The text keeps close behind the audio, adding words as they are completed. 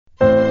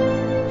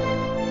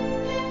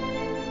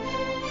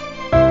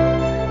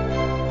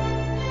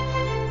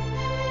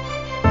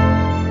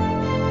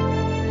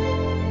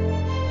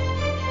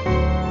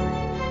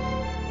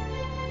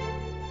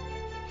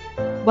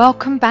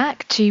Welcome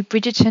back to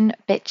Bridgerton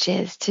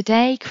Bitches.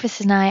 Today,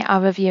 Chris and I are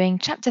reviewing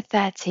chapter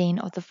 13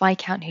 of The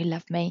Viscount Who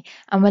Loved Me,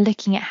 and we're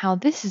looking at how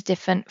this is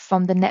different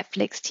from the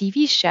Netflix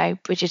TV show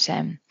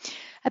Bridgerton.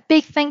 A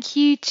big thank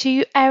you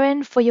to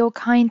Erin for your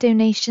kind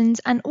donations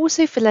and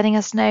also for letting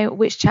us know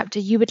which chapter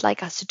you would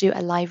like us to do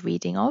a live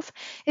reading of.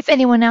 If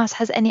anyone else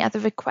has any other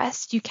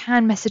requests, you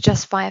can message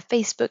us via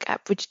Facebook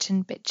at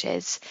Bridgerton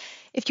Bitches.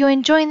 If you're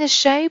enjoying this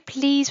show,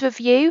 please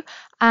review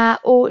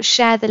or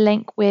share the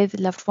link with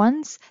loved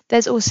ones.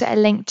 There's also a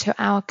link to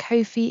our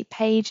Ko-fi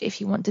page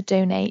if you want to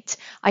donate.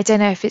 I don't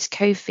know if it's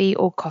Ko-fi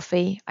or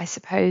coffee, I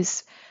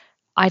suppose.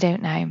 I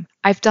don't know.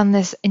 I've done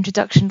this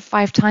introduction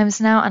 5 times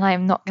now and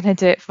I'm not going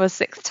to do it for a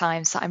 6th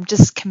time, so I'm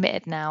just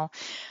committed now.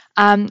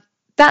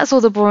 That's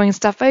all the boring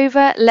stuff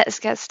over. Let's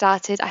get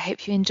started. I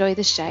hope you enjoy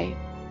the show.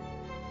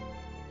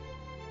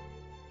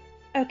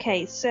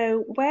 Okay,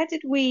 so where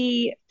did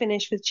we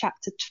finish with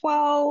chapter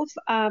 12?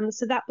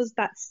 So that was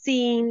that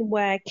scene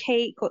where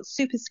Kate got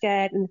super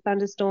scared in the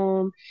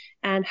thunderstorm,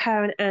 and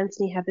her and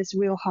Anthony have this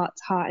real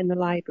heart-to-heart in the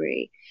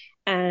library,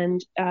 and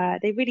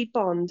they really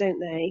bond, don't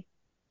they?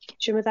 Do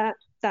you remember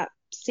that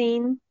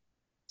scene?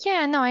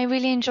 Yeah, no, I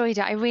really enjoyed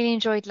it. I really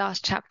enjoyed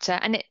last chapter,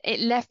 and it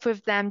left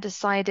with them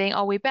deciding,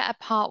 oh, we better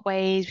part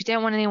ways. We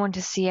don't want anyone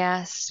to see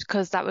us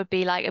because that would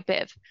be like a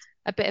bit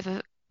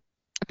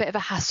of a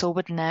hassle,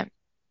 wouldn't it?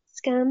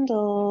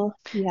 Scandal.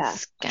 Yeah.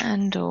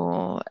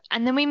 Scandal.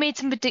 And then we made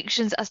some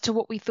predictions as to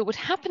what we thought would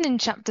happen in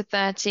chapter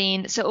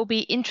 13. So it'll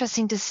be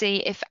interesting to see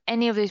if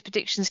any of those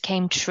predictions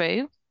came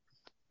true.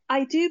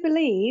 I do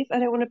believe, I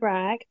don't want to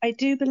brag, I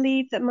do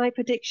believe that my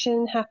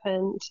prediction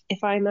happened,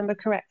 if I remember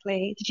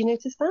correctly. Did you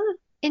notice that?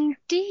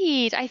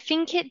 Indeed, I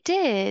think it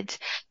did.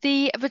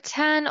 The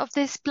return of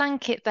this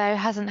blanket, though,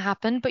 hasn't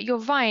happened, but you're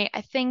right.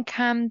 I think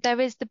there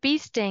is the bee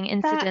sting That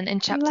incident in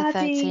chapter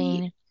bloody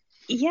 13.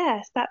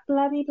 Yes, that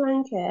bloody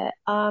blanket.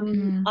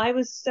 Mm, I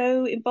was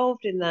so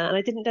involved in that and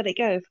I didn't let it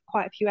go for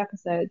quite a few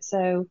episodes.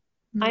 So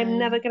I'm no.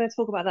 never going to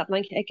talk about that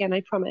blanket again,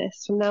 I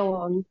promise, from now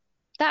on.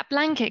 That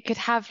blanket could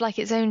have like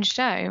its own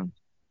show.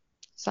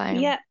 So,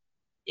 Yeah,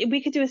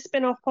 we could do a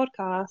spin-off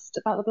podcast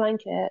about the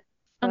blanket,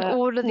 and but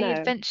all of the no,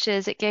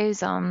 adventures it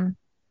goes on.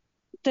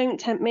 don't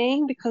tempt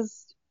me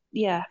because,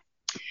 yeah.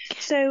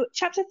 So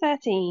chapter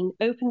 13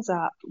 opens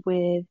up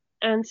with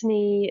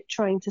Anthony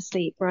trying to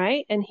sleep,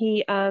 right? And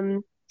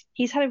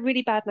he's had a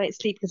really bad night's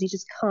sleep because he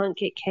just can't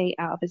get Kate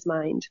out of his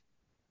mind.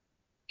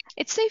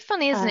 It's so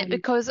funny, isn't it? Um,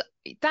 Because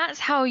that's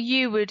how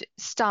you would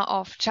start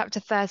off chapter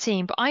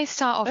 13, but I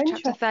start off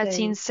chapter 13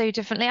 Interesting. so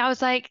differently. I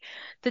was like,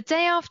 the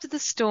day after the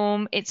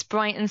storm, it's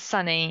bright and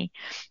sunny.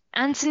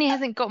 Anthony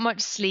hasn't got much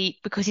sleep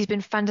because he's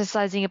been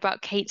fantasizing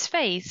about Kate's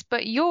face,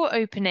 but your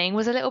opening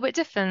was a little bit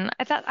different.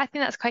 I think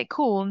that's quite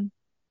cool.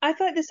 I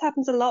feel like this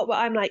happens a lot where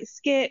I'm like,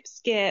 skip,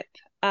 skip.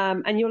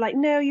 And you're like,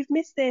 no, you've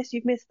missed this,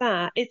 you've missed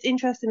that. It's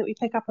interesting that we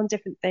pick up on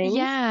different things.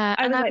 Yeah,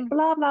 I and was like, I'm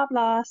blah, blah,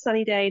 blah,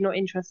 sunny day, not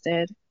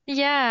interested.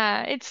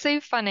 Yeah, it's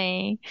so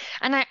funny.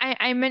 And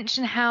I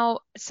mentioned how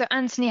so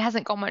Anthony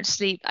hasn't got much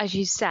sleep, as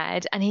you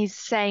said, and he's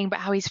saying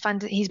about how he's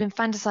been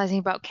fantasizing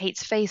about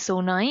Kate's face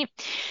all night,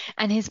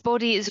 and his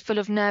body is full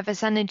of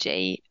nervous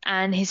energy,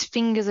 and his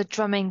fingers are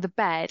drumming the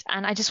bed.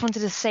 And I just wanted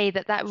to say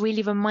that that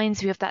really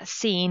reminds me of that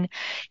scene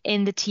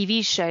in the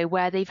TV show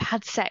where they've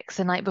had sex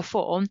the night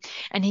before,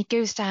 and he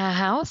goes to her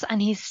house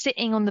and he's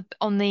sitting on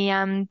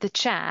the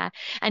chair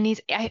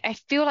and I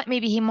feel like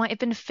maybe he might have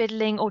been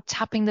fiddling or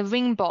tapping the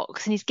ring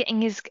box and he's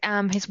getting his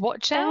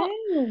watch out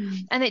Oh,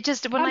 and it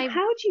just when I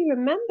how do you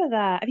remember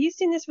that? Have you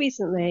seen this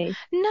recently?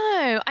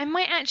 no, I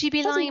might actually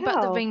be Bloody lying about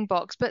the hell. ring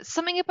box, but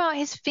something about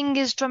his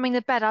fingers drumming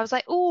the bed, I was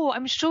like, oh,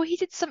 I'm sure he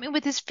did something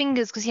with his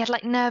fingers because he had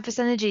like nervous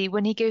energy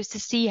when he goes to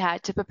see her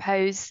to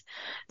propose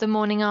the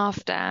morning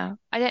after.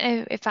 I don't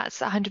know if that's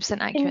 100%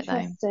 accurate though.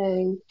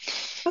 Interesting.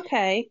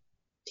 Okay.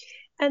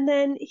 And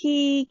then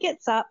he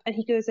gets up and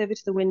he goes over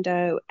to the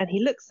window and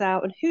he looks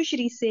out, and who should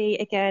he see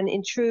again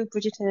in true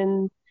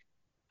Bridgerton,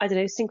 I don't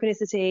know,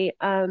 synchronicity?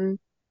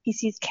 He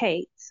sees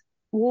Kate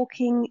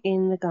walking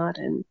in the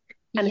garden.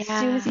 And as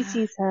soon as he Yeah.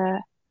 sees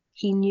her,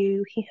 he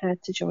knew he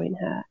had to join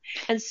her.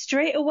 And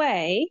straight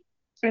away,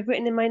 I've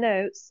written in my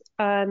notes,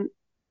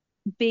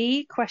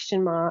 B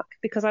question mark,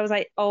 because I was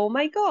like, oh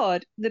my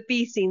God, the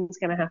B scene's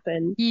going to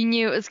happen. You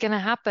knew it was going to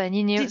happen.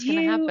 You knew it Did was going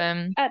to you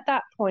happen. at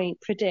that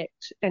point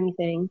predict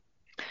anything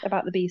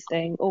about the bee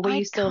sting, or were I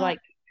you still can't like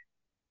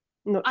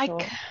not I, sure?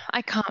 c-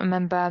 I can't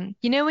remember.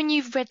 You know when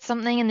you've read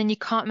something and then you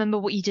can't remember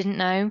what you didn't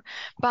know?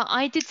 But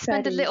I did Fair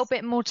spend a little dues.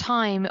 bit more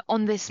time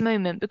on this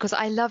moment because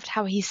I loved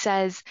how he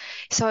says,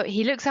 so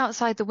he looks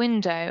outside the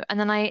window and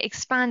then I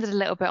expanded a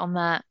little bit on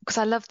that because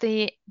I love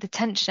the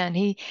tension.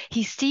 He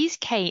sees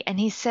Kate and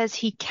he says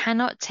he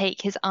cannot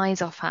take his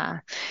eyes off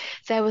her.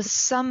 There was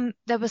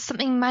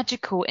something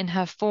magical in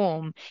her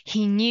form.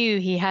 He knew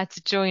he had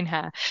to join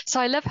her.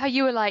 So I love how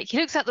you were like, he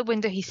looks out the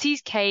window, he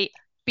sees Kate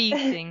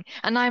beating,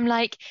 and I'm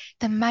like,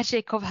 the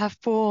magic of her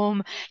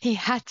form. He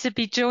had to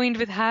be joined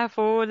with her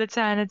for all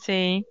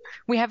eternity.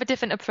 We have a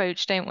different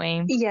approach, don't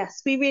we?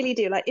 Yes, we really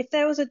do. Like, if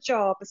there was a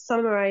job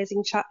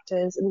summarizing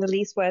chapters in the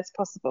least words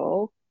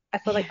possible, I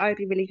feel like I'd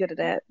be really good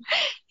at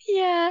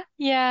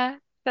Yeah,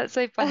 that's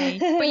so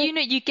funny. But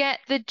it. you get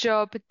the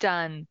job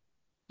done.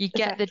 You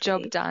get the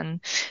job Exactly.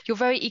 done. You're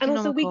very And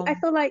also, I economical.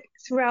 feel like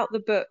throughout the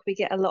book, we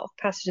get a lot of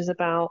passages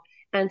about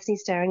Anthony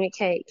staring at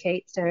Kate,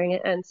 Kate staring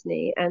at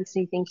Anthony,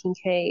 Anthony thinking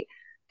Kate,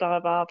 blah,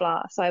 blah,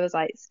 blah. So I was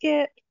like,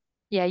 skip.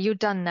 Yeah, you're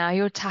done now.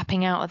 You're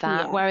tapping out of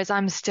that, Yeah. whereas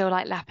I'm still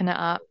like lapping it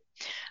up.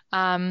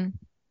 Um,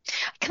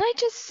 can I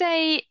just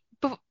say,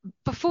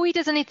 before he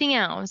does anything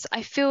else,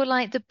 I feel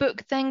like the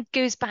book then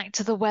goes back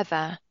to the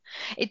weather.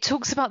 It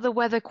talks about the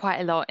weather quite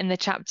a lot in the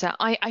chapter.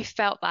 I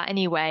felt that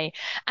anyway.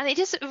 And it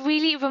just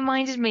really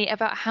reminded me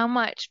about how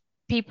much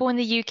people in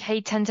the UK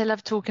tend to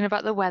love talking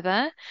about the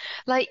weather.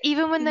 Like,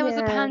 even when there was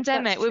a Yeah, that's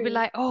pandemic, we'd be true.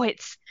 like, oh,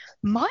 it's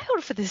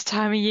mild for this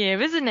time of year,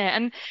 isn't it?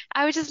 And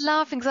I was just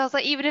laughing because I was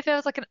like, even if there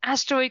was like an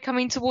asteroid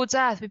coming towards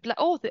Earth, we'd be like,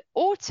 oh, the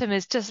autumn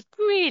is just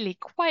really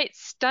quite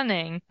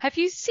stunning. Have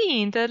you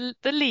seen the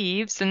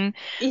leaves? And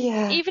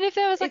Yeah, even if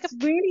there was like it's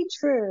really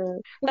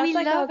true. That's we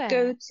like love our it.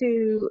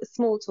 go-to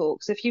small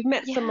talk. So if you've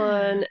met Yeah.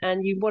 someone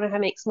and you want to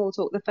make small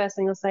talk, the first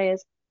thing you'll say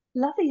is,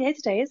 "Lovely day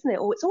today, isn't it?"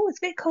 Or it's a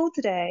bit cold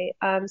today.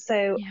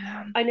 So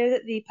Yeah. I know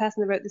that the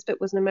person that wrote this book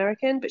was an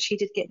American, but she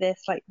did get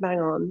this like bang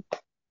on.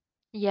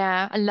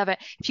 Yeah, I love it.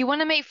 If you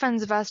want to make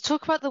friends with us,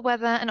 talk about the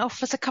weather and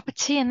offer us a cup of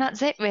tea, and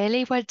that's it,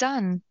 really. We're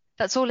done.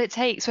 That's all it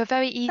takes. We're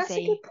very That's a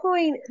good easy.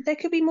 point. There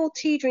could be more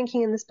tea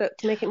drinking in this book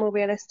to make it more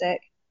realistic.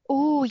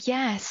 Oh,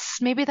 yes.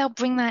 Maybe they'll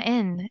bring that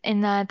in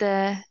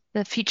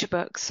the future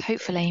books,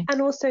 hopefully.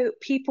 And also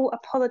people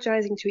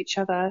apologizing to each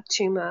other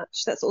too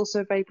much. That's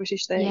also a very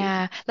British thing.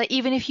 Yeah, like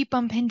even if you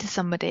bump into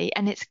somebody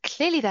and it's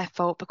clearly their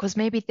fault because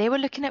maybe they were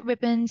looking at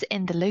ribbons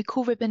in the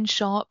local ribbon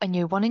shop and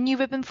you want a new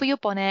ribbon for your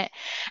bonnet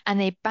and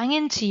they bang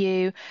into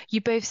you, you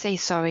both say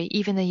sorry,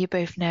 even though you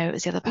both know it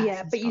was the other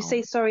Yeah, person's but you say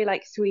fault. sorry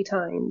like 3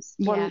 times.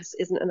 Yeah, Once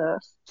isn't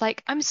enough.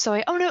 like I'm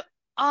sorry. Oh no,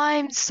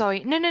 I'm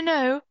sorry. No, no,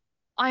 no.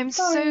 I'm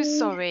so Sorry.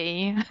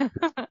 sorry.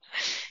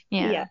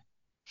 Yeah. Yeah.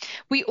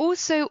 We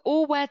also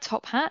all wear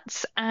top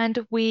hats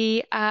and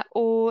we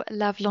all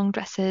love long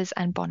dresses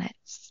and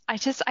bonnets.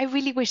 I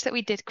really wish that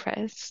we did,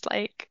 Chris.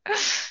 Like,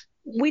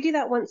 We do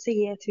that once a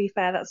year, to be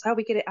fair. That's how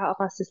we get it out of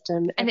our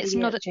system and every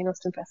year at the Jane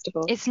Austen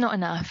Festival. it's not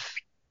enough.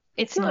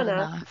 It's It's not not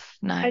enough. enough.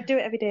 No. I'd do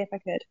it every day if I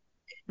could.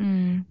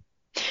 Mm.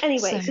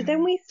 Anyway, So, so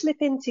then we slip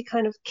into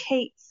kind of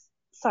Kate's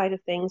side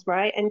of things,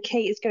 right? And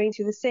Kate is going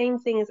through the same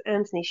thing as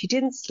Anthony. She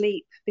didn't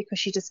sleep because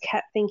she just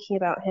kept thinking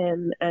about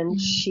him and mm,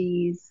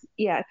 she's,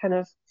 yeah, kind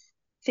of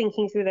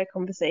thinking through their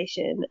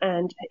conversation.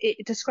 And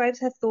it describes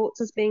her thoughts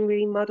as being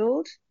really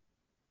muddled.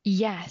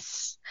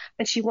 yes.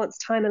 And she wants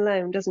time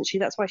alone, doesn't she?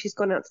 That's why she's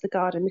gone out to the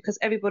garden because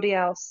everybody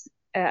else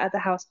at the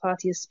house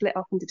party is split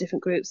off into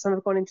different groups. Some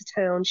have gone into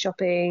town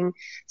shopping,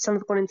 some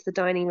have gone into the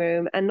dining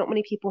room, and not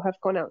many people have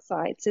gone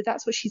outside. So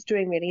that's what she's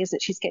doing, really, isn't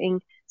it? She's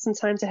getting some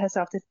time to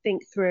herself to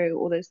think through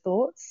all those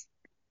thoughts.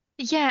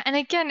 Yeah, and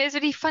again, it's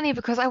really funny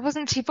because I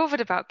wasn't too bothered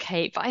about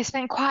Kate, but I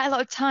spent quite a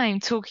lot of time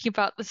talking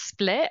about the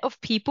split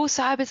of people.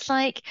 So I was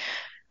like,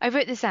 I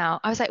wrote this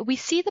out. I was like, we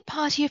see the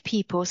party of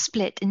people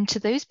split into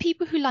those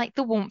people who like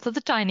the warmth of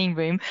the dining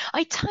room.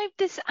 I typed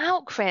this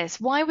out, Chris.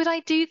 Why would I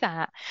do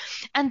that?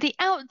 And the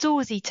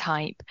outdoorsy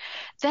type.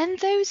 Then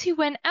those who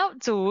went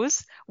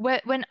outdoors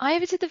went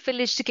either to the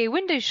village to go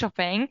window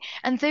shopping,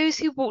 and those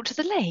who walked to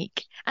the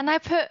lake. And I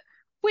put,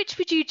 which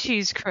would you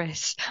choose,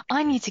 Chris?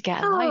 I need to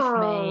get a life,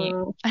 mate.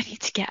 Oh, I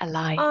need to get a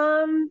life.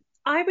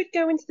 I would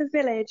go into the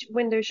village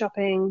window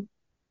shopping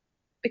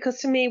because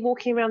to me,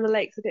 walking around the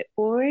lake's a bit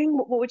boring.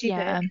 What would you pick?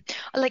 Yeah.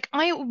 Like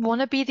I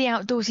want to be the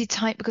outdoorsy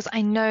type because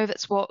I know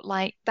that's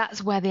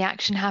where the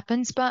action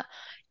happens. But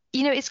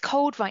it's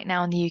cold right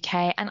now in the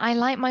UK and I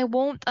like my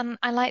warmth and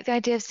I like the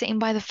idea of sitting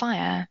by the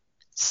fire.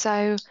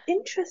 So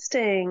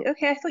Interesting.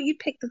 Okay, I thought you'd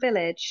pick the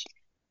village.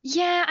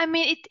 yeah, I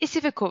mean it's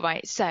difficult,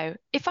 right? So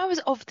if I was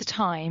of the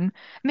time,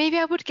 maybe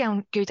I would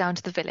go down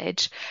to the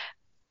village.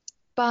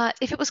 But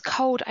if it was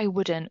cold, I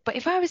wouldn't. But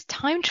if I was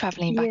time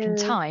traveling back in Yeah.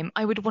 time,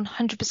 I would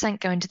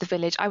 100% go into the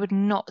village. I would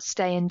not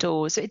stay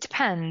indoors. So it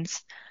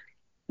depends.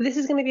 This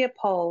is going to be a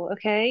poll,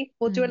 okay?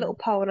 We'll do a Hmm. little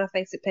poll on our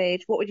Facebook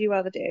page. What would you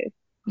rather do?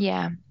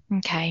 Yeah.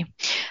 Okay.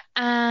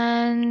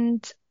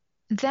 And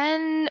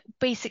then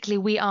basically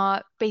we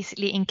are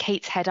basically in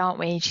Kate's head, aren't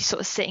we? She's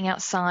sort of sitting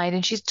outside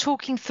and she's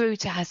talking through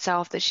to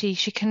herself that she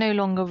can no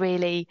longer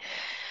really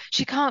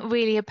she can't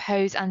really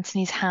oppose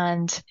Anthony's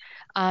hand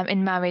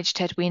in marriage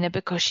to Edwina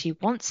because she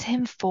wants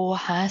him for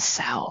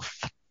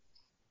herself.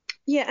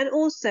 Yeah, and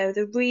also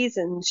the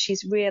reason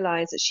she's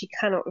realized that she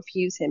cannot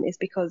refuse him is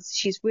because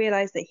she's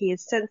realized that he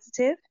is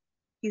sensitive,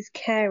 he's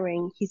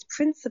caring, he's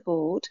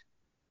principled.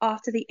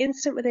 After the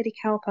incident with Lady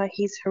Cowper,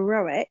 he's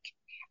heroic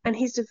and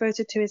he's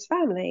devoted to his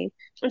family.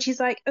 And she's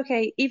like,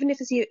 okay, even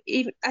if it's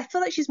even I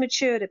feel like she's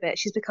matured a bit.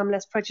 She's become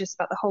less prejudiced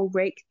about the whole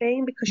rake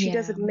thing because she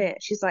does Yeah. admit,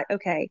 she's like,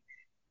 okay,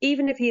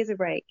 even if he is a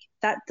rake,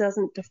 that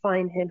doesn't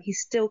define him. He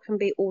still can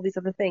be all these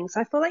other things.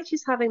 So I feel like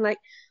she's having like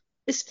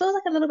this feels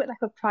like a little bit like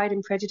a Pride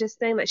and Prejudice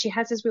thing. Like she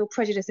has this real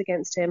prejudice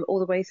against him all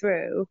the way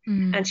through.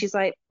 And Mm. she's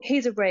like,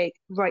 he's a rake,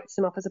 writes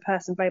him up as a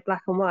person, very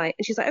black and white.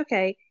 And she's like,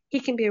 okay, he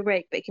can be a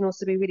rake, but he can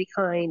also be really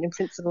kind and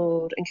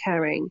principled and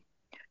caring.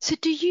 So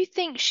do you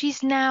think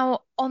she's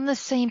now on the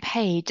same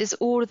page as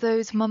all of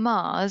those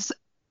mamas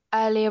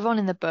earlier on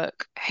in the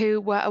book who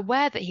were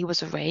aware that he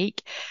was a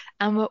rake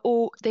and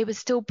they were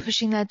still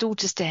pushing their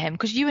daughters to him?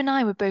 Because you and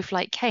I were both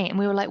like Kate and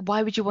we were like,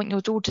 why would you want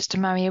your daughters to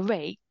marry a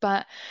rake?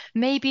 But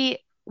maybe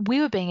we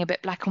were being a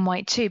bit black and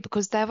white too,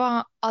 because there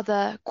are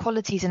other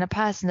qualities in a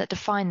person that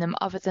define them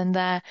other than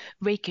their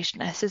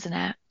rakishness, isn't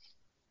it?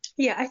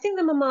 Yeah, I think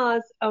the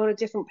mamas are on a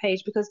different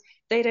page because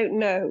they don't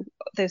know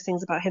those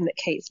things about him that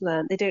Kate's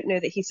learned. They don't know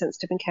that he's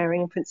sensitive and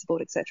caring and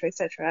principled, etc.,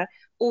 etc.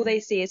 All they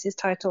see is his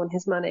title and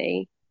his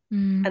money,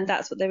 and Mm,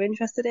 that's what they're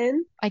interested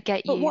in. I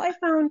get But you. what I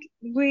found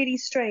really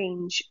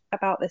strange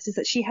about this is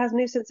that she has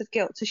no sense of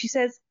guilt. So she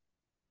says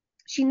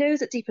she knows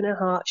that deep in her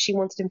heart she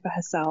wanted him for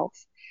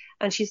herself,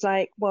 and she's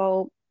like,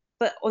 well,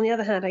 but on the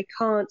other hand, I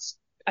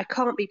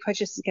can't be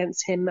prejudiced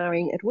against him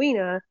marrying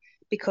Edwina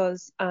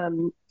because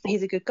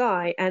he's a good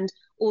guy, and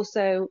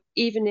also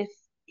even if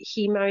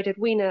he married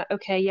Edwina,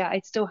 okay, yeah,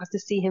 I'd still have to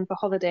see him for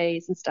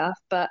holidays and stuff,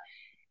 but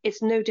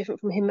it's no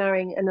different from him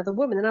marrying another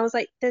woman. And I was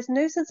like, there's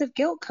no sense of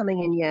guilt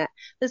coming in yet.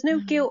 There's no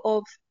Mm. guilt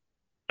of,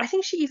 I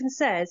think she even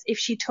says if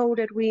she told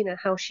Edwina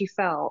how she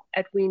felt,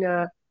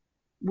 Edwina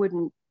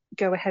wouldn't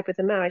go ahead with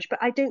the marriage. But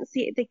I don't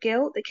see the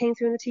guilt that came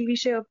through in the TV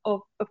show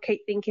of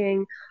Kate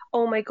thinking,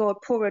 oh my God,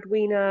 poor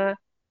Edwina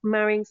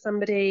marrying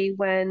somebody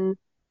when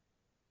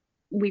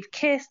we've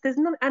kissed. There's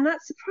none, and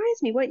that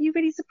surprised me. Weren't you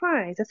really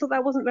surprised? I thought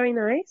that wasn't very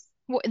nice.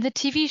 What, in the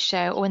TV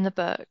show or in the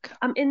book?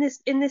 In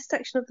this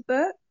section of the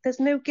book, there's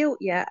no guilt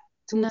yet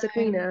No. towards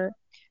Edwina.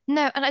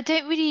 No, and I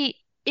don't really.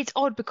 It's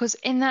odd because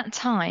in that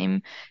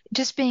time,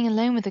 just being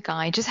alone with the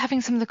guy, just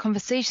having some of the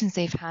conversations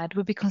they've had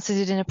would be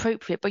considered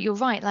inappropriate. But you're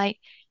right, like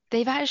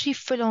they've actually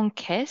full on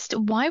kissed.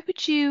 Why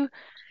would you?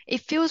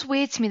 It feels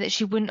weird to me that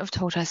she wouldn't have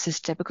told her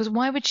sister because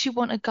why would she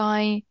want a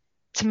guy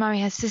to marry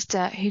her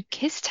sister who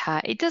kissed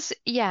her? It does,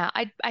 yeah,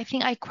 I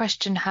think I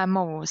question her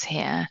morals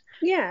here.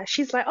 Yeah,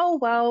 she's like, oh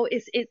well,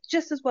 it's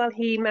just as well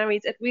he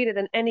marries Edwina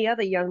than any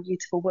other young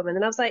beautiful woman.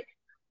 And I was like,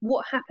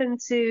 what happened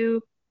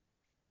to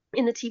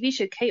in the TV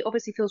show? Kate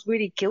obviously feels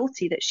really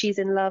guilty that she's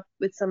in love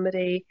with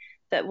somebody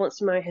that wants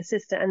to marry her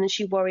sister, and then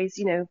she worries,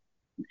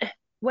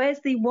 where's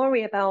the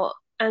worry about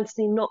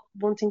Anthony not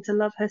wanting to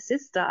love her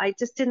sister? I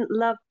just didn't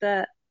love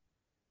that.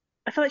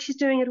 I feel like she's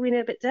doing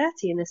Edwina a bit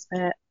dirty in this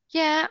bit.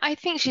 Yeah, I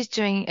think she's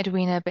doing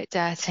Edwina a bit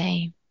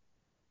dirty.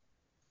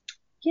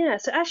 Yeah,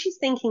 so as she's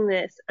thinking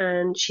this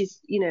and she's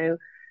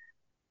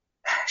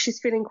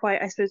feeling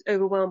quite, I suppose,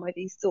 overwhelmed by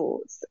these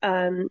thoughts.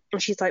 And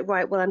she's like,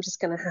 right, well, I'm just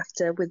going to have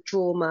to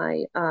withdraw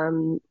my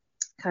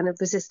kind of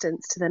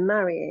resistance to them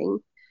marrying.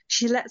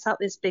 She lets out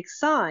this big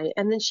sigh,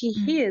 and then she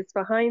Mm. hears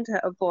behind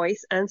her a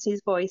voice,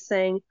 Auntie's voice,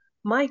 saying,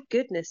 my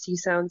goodness, you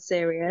sound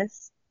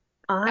serious.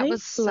 That I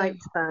was so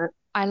liked that.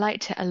 I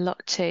liked it a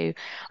lot too.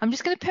 I'm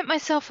just going to put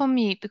myself on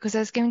mute because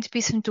there's going to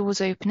be some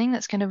doors opening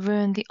that's going to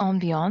ruin the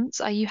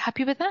ambiance. Are you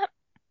happy with that?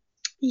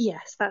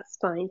 Yes, that's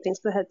fine. Thanks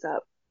for the heads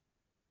up.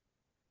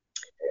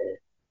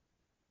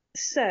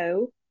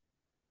 So,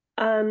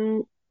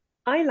 um,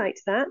 I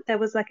liked that. There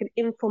was like an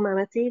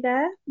informality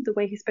there, the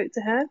way he spoke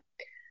to her.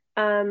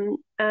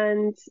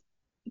 And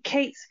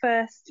Kate's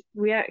first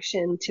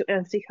reaction to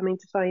Anthony coming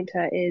to find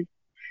her is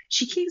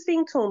she keeps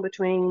being torn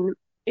between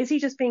is he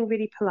just being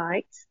really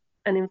polite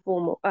and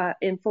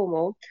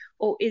informal,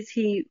 or is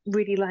he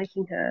really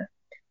liking her?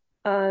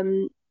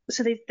 Um,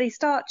 so they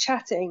start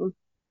chatting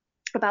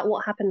about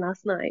what happened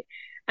last night,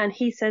 and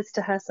he says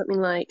to her something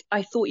like,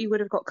 "I thought you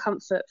would have got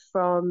comfort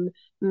from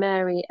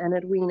Mary and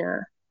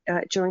Edwina."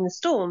 During the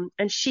storm,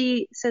 and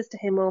she says to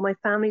him, well, my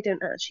family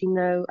don't actually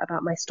know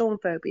about my storm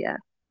phobia.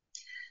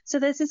 So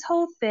there's this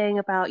whole thing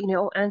about,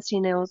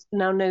 Anthony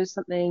now knows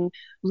something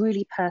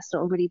really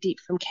personal and really deep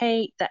from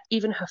Kate that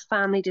even her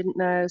family didn't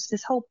know. So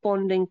this whole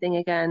bonding thing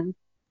again.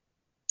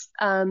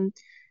 Um,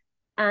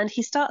 and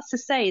he starts to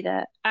say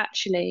that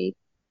actually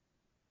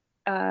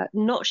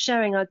not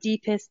sharing our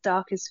deepest,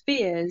 darkest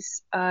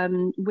fears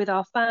with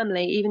our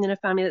family, even in a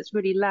family that's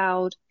really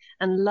loud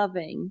and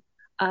loving,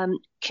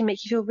 can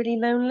make you feel really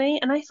lonely.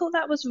 And I thought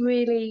that was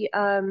really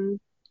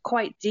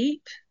quite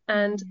deep.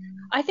 And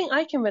Mm. I think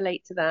I can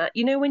relate to that.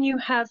 When you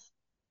have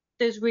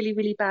those really,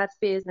 really bad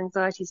fears and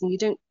anxieties and you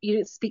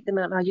don't speak them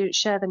out loud, you don't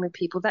share them with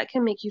people, that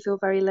can make you feel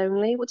very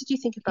lonely. What did you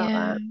think about Yeah,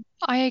 that?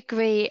 I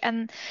agree.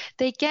 And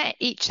they get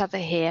each other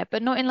here,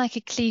 but not in like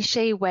a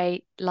cliche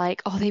way,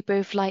 like, oh, they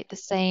both like the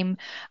same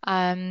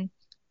um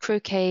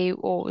croquet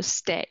or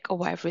stick or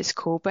whatever it's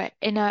called, but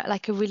in a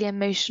like a really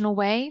emotional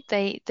way.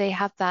 They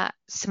have that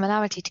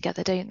similarity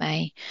together, don't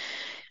they?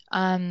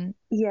 Um,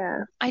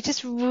 Yeah. I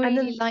just And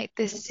really then, like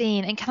this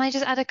scene. And can I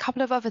just add a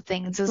couple of other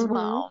things as mhm.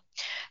 well?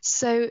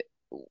 So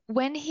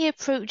when he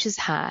approaches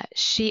her,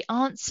 she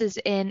answers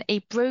in a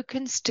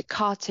broken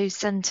staccato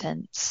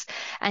sentence,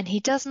 and he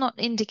does not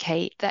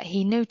indicate that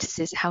he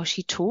notices how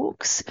she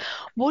talks.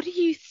 What do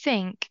you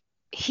think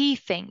he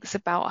thinks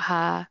about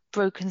her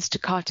broken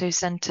staccato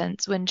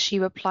sentence when she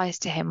replies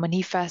to him when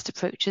he first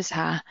approaches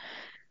her?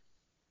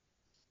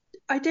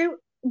 I don't.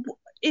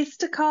 is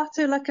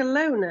staccato like a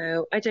low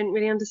note? I don't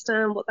really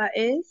understand what that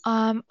is.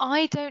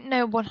 I don't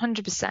know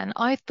 100%.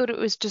 I thought it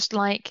was just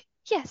like,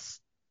 yes,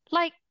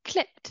 like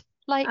clipped,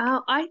 like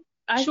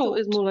I thought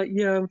it was short. more like,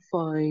 yeah, I'm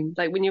fine.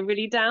 Like when you're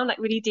really down, like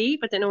really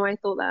deep. I don't know why I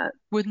thought that.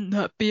 Wouldn't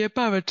that be a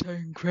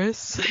baritone,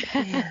 Chris?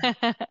 Yeah.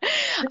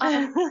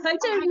 Oh, I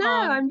don't hang know.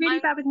 on. I'm really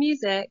bad with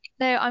music.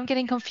 No, I'm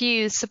getting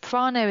confused.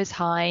 Soprano is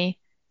high,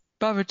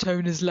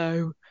 baritone is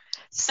low.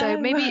 So Oh,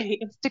 maybe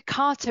right.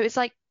 staccato is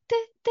like duh,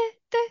 duh,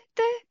 duh,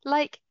 duh,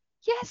 like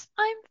yes,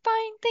 I'm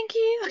fine, thank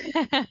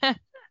you.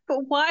 But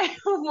why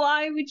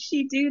why would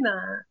she do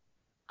that?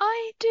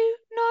 I do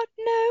not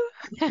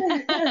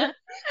know.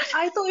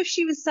 I thought if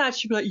she was sad,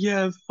 she'd be like,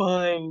 yeah, I'm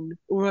fine.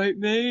 All right,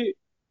 mate.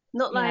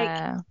 Not like,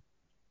 Yeah.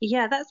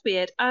 yeah, that's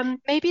weird.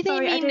 Maybe they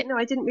Sorry, I mean don't know.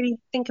 I didn't really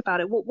think about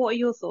it. What are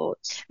your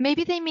thoughts?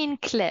 maybe they mean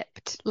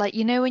clipped. Like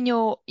when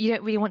you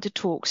don't really want to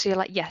talk, so you're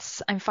like,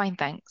 yes, I'm fine,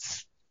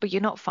 thanks. But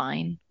you're not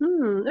fine.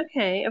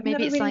 Okay. I've Maybe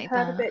never it's really like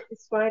heard of that. it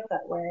described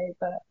that way,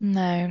 but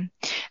No.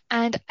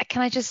 And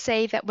can I just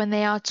say that when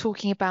they are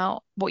talking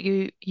about what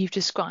you've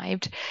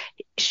described,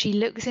 she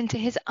looks into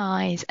his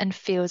eyes and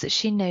feels that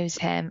she knows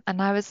him.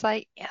 And I was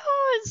like,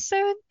 oh, it's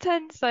so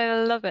intense.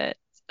 I love it.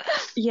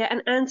 yeah,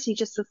 and Anthony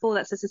just before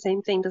that says the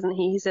same thing, doesn't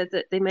he? He said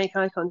that they make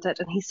eye contact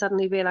and he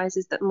suddenly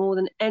realizes that more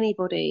than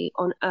anybody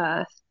on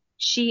earth,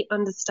 she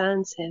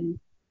understands him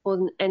more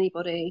than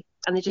anybody,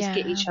 and they just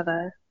get Yeah. each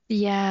other.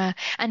 Yeah.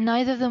 And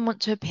neither of them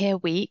want to appear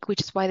weak,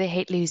 which is why they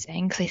hate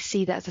losing, because they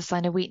see that as a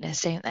sign of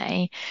weakness, don't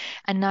they?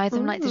 And neither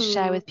of them like to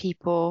share Mm. with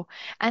people.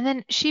 And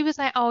then she was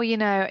like, oh,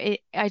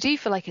 I do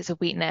feel like it's a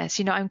weakness.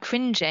 I'm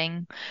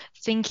cringing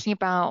thinking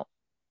about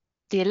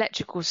the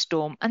electrical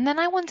storm. And then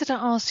I wanted to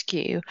ask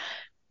you,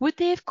 would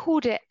they have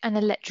called it an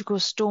electrical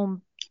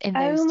storm in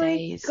Oh those my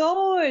days?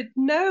 God,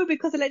 no,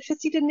 because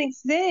electricity didn't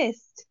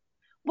exist.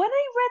 When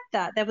I read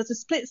that, there was a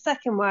split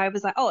second where I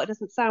was like, oh, it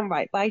doesn't sound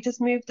right, but I just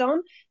moved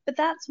on. But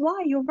that's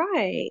why you're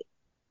right.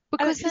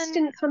 Because Electricity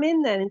then didn't come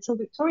in then until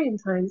Victorian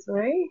times,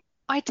 right?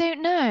 I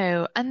don't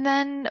know. And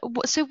then,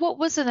 so what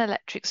was an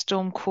electric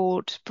storm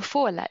called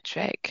before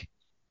electric?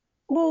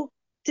 Well,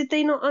 did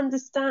they not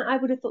understand? I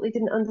would have thought they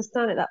didn't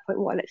understand at that point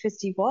what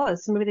electricity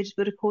was. So maybe they just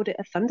would have called it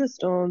a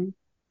thunderstorm.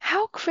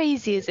 How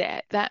crazy is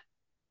it that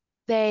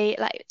they,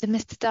 like the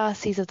Mr.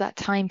 Darcy's of that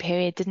time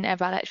period, didn't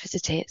have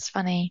electricity? It's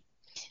funny.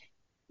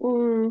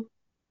 Mm.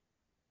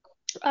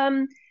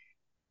 Um,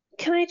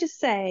 can I just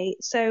say,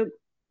 so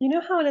you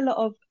know how in a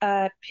lot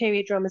of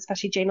period drama,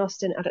 especially Jane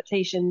Austen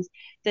adaptations,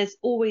 there's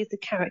always the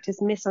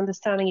characters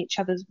misunderstanding each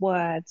other's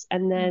words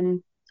and Mm.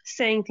 then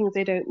saying things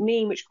they don't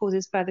mean, which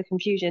causes further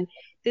confusion.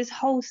 This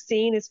whole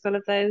scene is full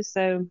of those.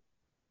 So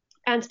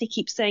Anthony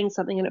keeps saying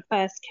something, and at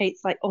first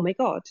Kate's like, "Oh my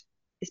God,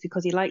 it's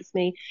because he likes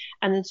me,"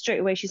 and then straight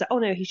away she's like, "Oh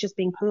no, he's just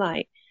being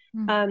polite."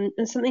 Mm.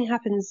 And something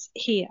happens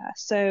here.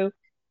 So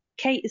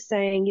Kate is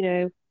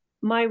saying,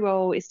 my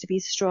role is to be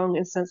strong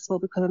and sensible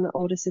because I'm the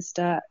older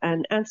sister.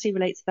 And Anthony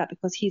relates to that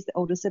because he's the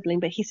older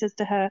sibling. But he says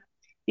to her,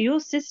 your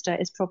sister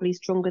is probably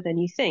stronger than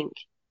you think.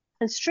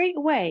 And straight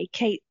away,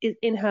 Kate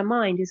in her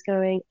mind is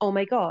going, oh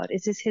my God,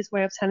 is this his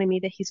way of telling me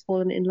that he's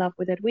fallen in love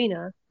with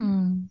Edwina?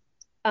 Mm.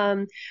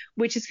 Um,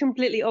 which is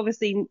completely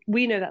obviously,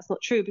 we know that's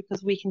not true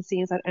because we can see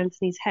inside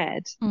Anthony's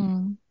head.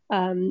 Mm.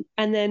 And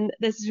then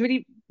there's this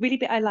really, really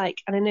bit I like,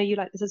 and I know you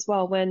like this as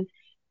well, when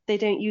they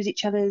don't use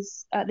each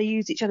other's, they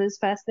use each other's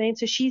first name.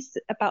 So she's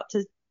about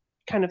to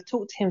kind of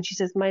talk to him. She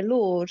says, my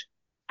lord.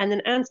 And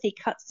then Anthony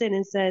cuts in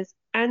and says,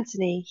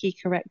 Anthony, he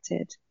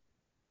corrected.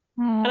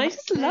 And Oh, I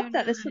it's just love so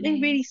that. There's something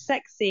nice. really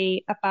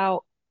sexy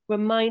about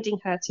reminding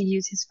her to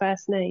use his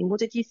first name. What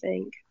did you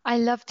think? I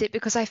loved it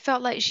because I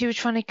felt like she was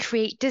trying to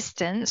create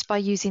distance by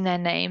using their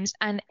names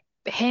and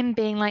him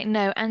being like,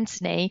 no,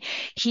 Anthony,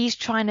 he's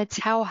trying to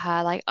tell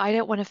her, like, I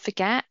don't want to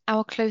forget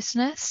our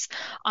closeness.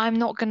 I'm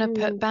not going to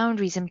put Mm,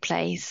 boundaries in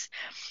place.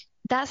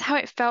 That's how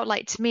it felt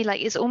like to me. Like,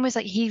 it's almost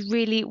like he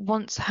really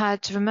wants her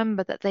to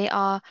remember that they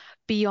are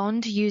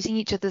beyond using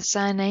each other's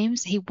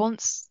surnames. He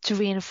wants to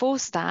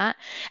reinforce that.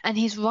 And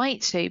he's right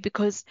to,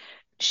 because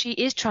she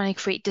is trying to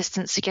create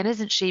distance again,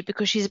 isn't she?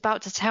 Because she's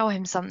about to tell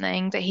him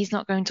something that he's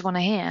not going to want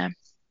to hear.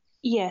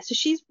 yeah, so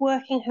she's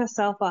working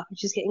herself up and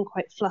she's getting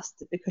quite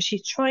flustered because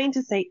she's trying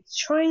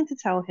to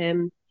tell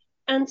him,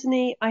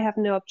 Anthony, I have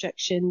no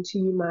objection to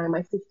you marrying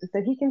my sister.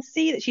 So he can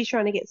see that she's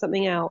trying to get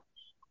something out.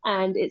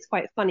 And it's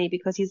quite funny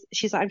because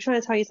she's like, I'm trying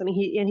to tell you something.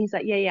 And he's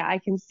like, yeah, I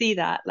can see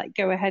that. Like,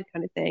 go ahead,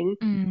 kind of thing.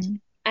 Mm,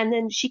 And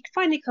then she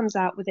finally comes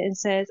out with it and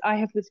says, I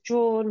have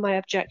withdrawn my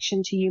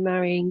objection to you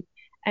marrying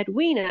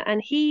Edwina.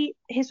 And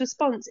his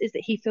response is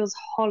that he feels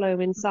hollow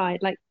inside.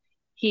 Like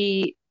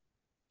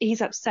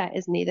he's upset,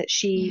 isn't he, that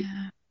she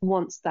yeah.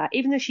 wants that,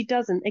 even though she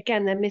doesn't.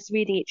 Again, they're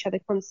misreading each other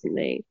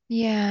constantly.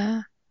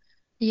 Yeah.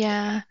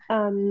 Yeah.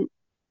 Um,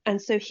 and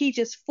so he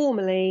just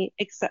formally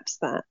accepts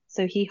that.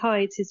 So he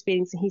hides his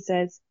feelings and he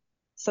says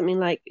something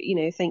like,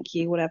 thank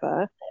you,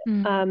 whatever.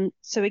 Mm,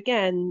 So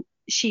again,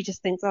 she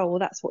just thinks, oh, well,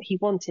 that's what he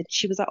wanted.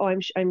 She was like, oh,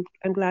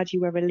 I'm glad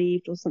you were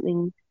relieved or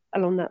something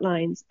along that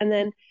lines. And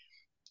then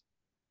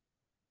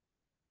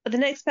the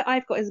next bit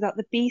I've got is about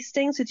the bee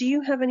sting. So do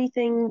you have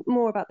anything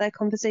more about their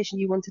conversation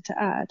you wanted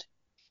to add?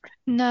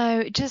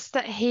 No, just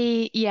that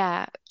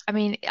yeah, I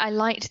mean, I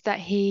liked that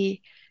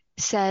he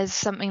says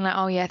something like,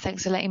 "Oh yeah,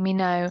 thanks for letting me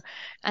know,"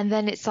 and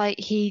then it's like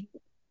he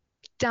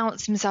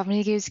doubts himself and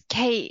he goes,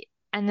 "Kate,"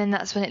 and then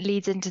that's when it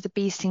leads into the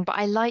beasting. But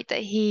I like that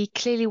he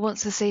clearly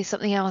wants to say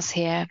something else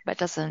here, but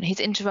doesn't. He's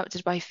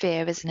interrupted by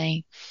fear, isn't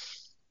he?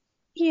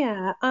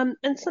 Yeah, and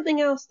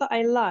something else that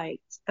I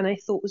liked and I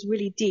thought was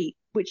really deep,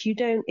 which you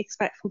don't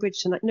expect from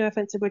Bridgerton. Like, no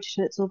offense to Bridgerton,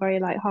 it's all very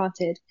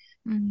light-hearted.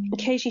 Mm.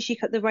 Occasionally,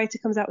 the writer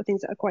comes out with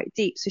things that are quite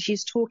deep. So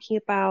she's talking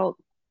about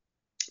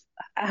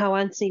how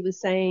Anthony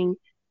was saying,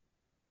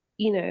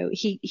 he knows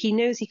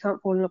he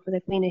can't fall in love with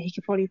Edwina. He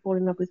could probably fall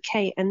in love with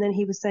Kate, and then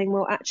he was saying,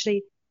 well,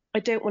 actually, I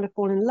don't want to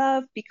fall in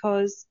love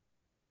because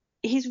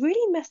he's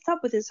really messed up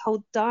with his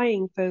whole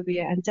dying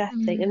phobia and death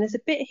thing. And there's Mm.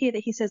 a bit here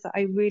that he says that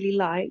I really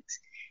liked.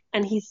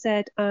 And he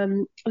said,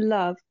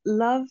 love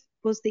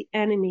was the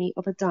enemy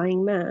of a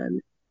dying man.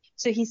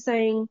 So he's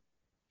saying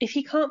if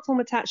he can't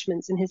form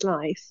attachments in his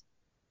life,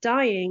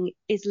 dying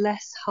is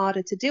less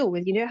harder to deal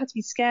with. You don't have to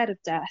be scared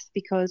of death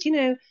because,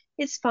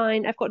 it's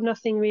fine. I've got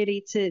nothing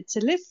really to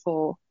live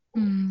for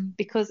Mm.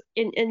 because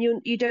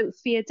you don't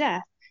fear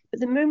death. But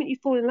the moment you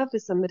fall in love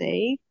with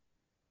somebody,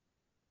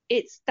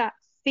 it's that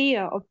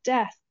fear of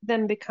death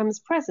then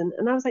becomes present.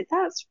 And I was like,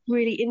 that's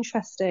really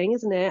interesting,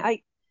 isn't it?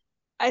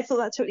 I thought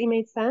that totally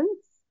made sense,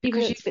 even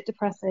though Because it's a bit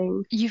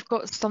depressing. you've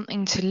got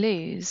something to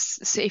lose.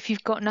 So if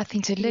you've got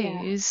nothing to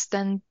Yeah. lose,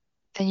 then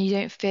you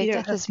don't fear You don't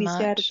death have to as be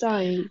scared of much.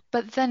 dying.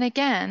 But then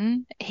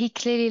again, he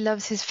clearly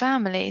loves his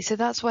family, so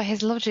that's why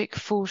his logic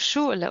falls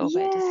short a little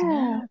bit, doesn't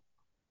Yeah, it?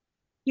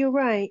 you're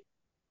right.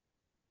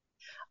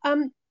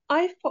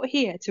 I've got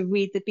here to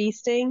read the bee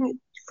sting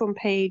from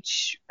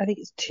page, I think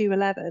it's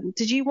 211.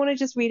 Did you want to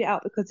just read it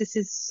out because this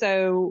is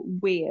so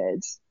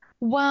weird?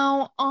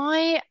 Well,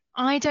 I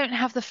don't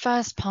have the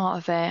first part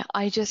of it.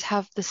 I just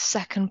have the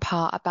second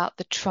part about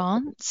the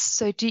trance.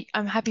 So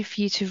I'm happy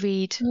for you to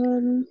read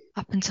Um,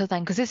 up until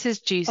then because this is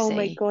oh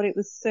my juicy. God, it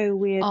was so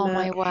weird, Oh Matt.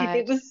 my It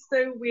word. was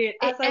so weird.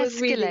 It As I was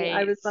reading it,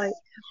 I was like, escalates.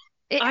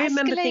 It I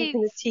remember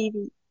thinking the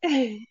escalates.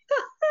 TV.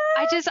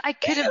 I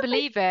couldn't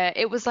believe it.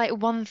 It was like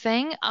one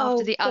thing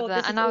after Oh the God, other.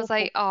 this is And I was awful.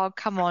 like, oh,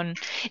 come on.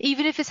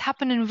 Even if it's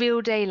happened in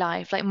real day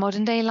life, like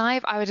modern day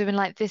life, I would have been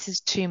like, this is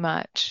too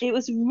much. It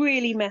was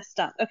really messed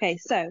up. Okay,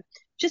 so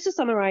just to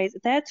summarize,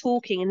 they're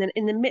talking, and then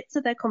in the midst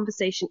of their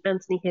conversation,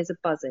 Anthony hears a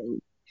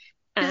buzzing,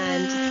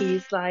 and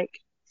he's like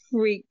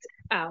freaked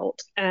out,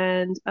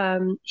 and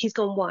he's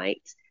gone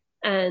white,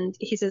 and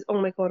he says, oh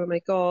my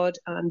God,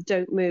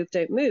 don't move,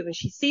 don't move." And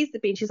she sees the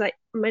bee, and she's like,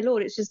 "My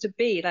lord, it's just a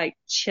bee. Like,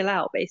 chill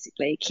out."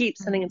 Basically,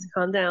 keeps telling him to Mm.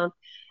 calm down,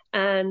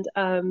 and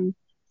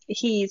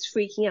he's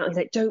freaking out. He's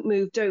like, "Don't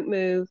move, don't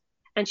move."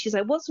 And she's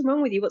like, "What's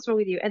wrong with you? What's wrong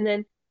with you?" And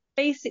then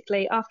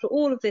basically, after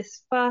all of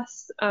this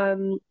fuss,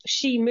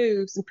 she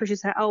moves and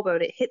pushes her elbow,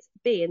 and it hits the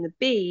bee, and the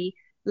bee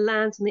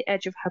lands on the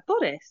edge of her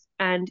bodice,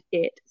 and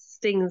it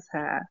stings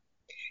her.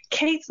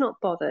 Kate's not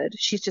bothered;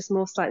 she's just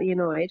more slightly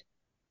annoyed.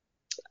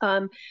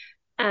 Um,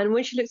 and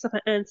when she looks up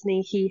at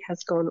Anthony, he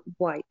has gone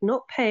white,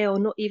 not pale,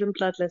 not even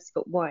bloodless,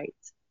 but white.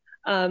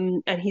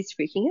 And he's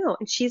freaking out,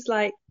 and she's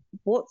like,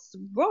 "What's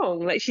wrong?"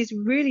 Like, she's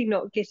really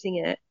not getting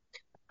it.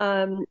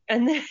 And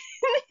then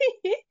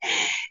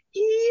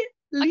he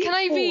Can leaps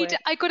I read? forward.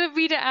 I gotta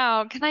read it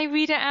out. Can I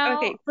read it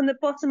Okay, out? from the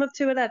bottom of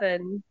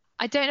 211.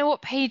 I don't know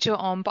what page you're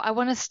on, but I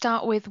want to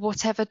start with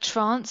whatever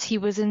trance he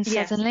was in Yes,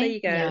 there suddenly.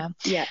 you go. Yeah.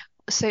 Yeah.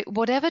 So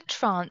whatever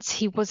trance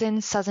he was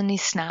in suddenly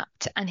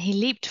snapped, and he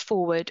leaped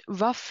forward,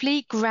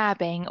 roughly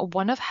grabbing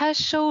one of her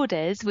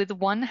shoulders with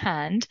one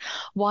hand,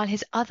 while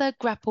his other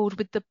grappled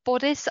with the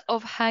bodice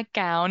of her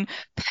gown,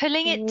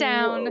 pulling it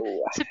down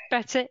Whoa. to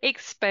better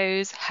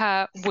expose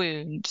her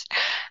wound.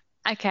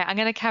 Okay, I'm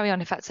going to carry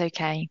on if that's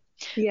okay.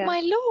 Yeah.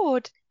 My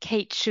lord,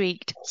 Kate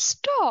shrieked,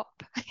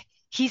 stop!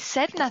 He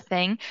said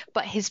nothing,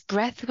 but his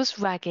breath was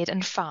ragged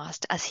and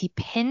fast as he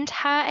pinned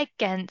her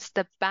against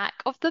the back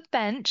of the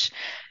bench.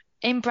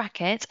 In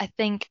brackets, I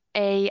think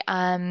a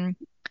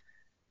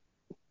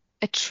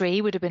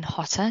tree would have been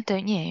hotter,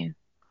 don't you?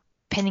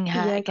 Pinning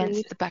her Yeah, against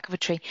agreed. the back of a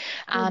tree.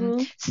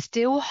 Mm-hmm.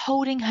 Still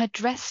holding her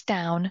dress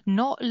down,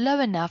 not low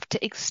enough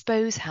to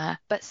expose her,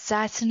 but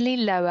certainly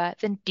lower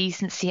than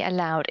decency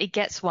allowed. It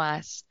gets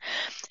worse.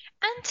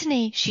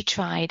 Anthony, she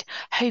tried,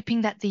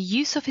 hoping that the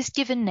use of his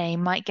given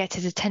name might get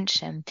his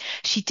attention.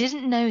 She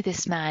didn't know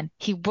this man.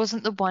 He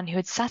wasn't the one who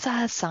had sat at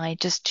her side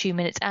just 2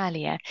 minutes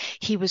earlier.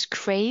 He was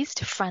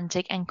crazed,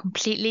 frantic, and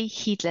completely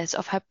heedless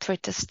of her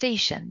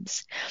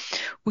protestations.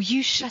 Will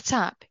you shut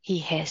up? He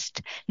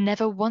hissed,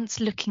 never once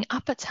looking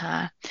up at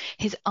her.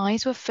 His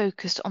eyes were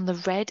focused on the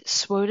red,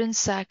 swollen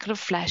circle of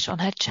flesh on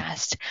her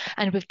chest,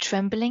 and with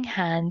trembling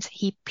hands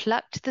he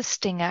plucked the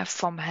stinger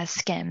from her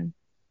skin.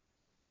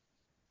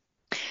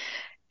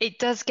 It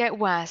does get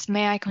worse.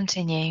 May I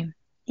continue?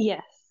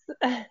 Yes.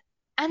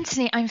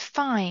 Anthony, I'm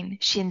fine,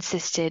 she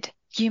insisted.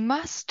 You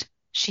must,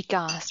 she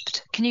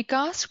gasped. Can you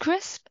gasp,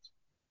 Crisp?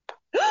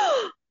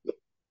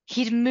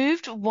 He'd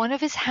moved one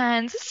of his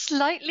hands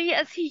slightly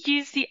as he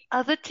used the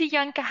other to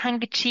yank a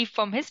handkerchief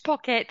from his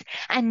pocket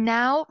and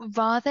now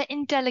rather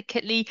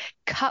indelicately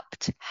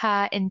cupped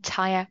her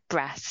entire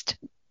breast.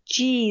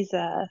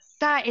 Jesus.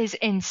 That is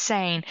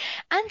insane.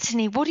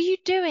 Anthony, what are you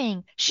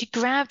doing? She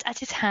grabbed at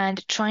his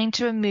hand, trying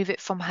to remove it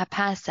from her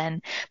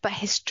person, but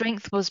his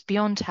strength was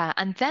beyond her.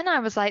 And then I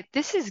was like,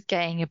 this is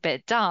getting a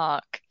bit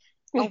dark.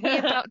 Are we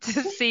about to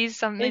see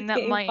something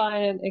that might...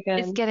 violent again.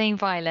 It's getting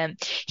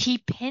violent. He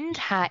pinned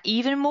her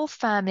even more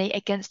firmly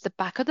against the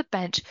back of the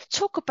bench.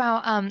 Talk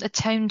about a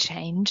tone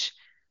change.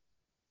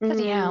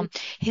 Bloody hell.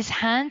 His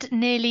hand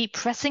nearly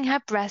pressing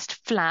her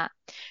breast flat.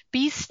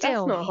 Be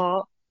still. That's not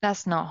hot.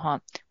 That's not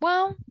hot.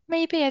 Well,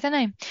 maybe, I don't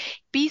know.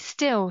 Be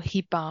still,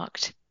 he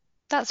barked.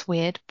 That's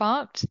weird.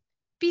 Barked?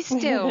 Be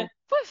still.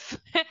 Woof,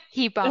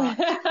 he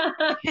barked.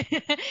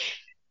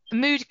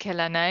 Mood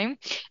killer, no?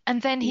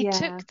 And then he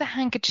took the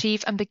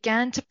handkerchief and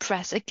began to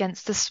press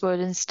against the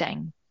swollen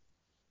sting.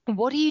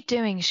 What are you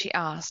doing? She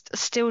asked,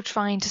 still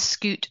trying to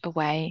scoot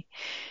away.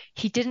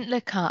 He didn't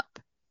look up.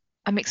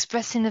 I'm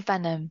expressing the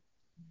venom.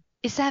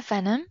 Is there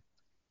venom?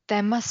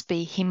 There must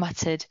be, he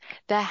muttered.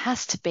 There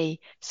has to be.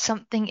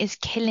 Something is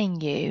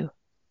killing you.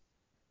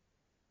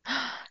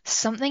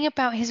 Something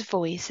about his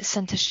voice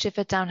sent a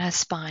shiver down her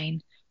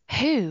spine.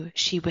 Who?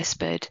 She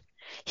whispered.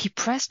 He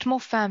pressed more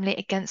firmly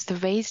against the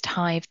raised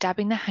hive,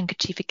 dabbing the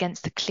handkerchief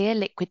against the clear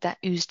liquid that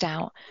oozed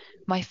out.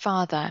 My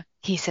father,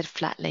 he said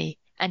flatly,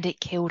 and it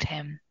killed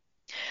him.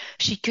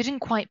 She couldn't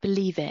quite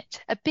believe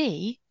it. A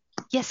bee?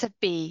 Yes, a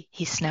bee,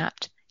 he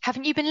snapped.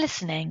 Haven't you been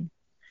listening?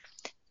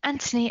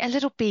 Anthony, a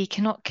little bee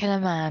cannot kill a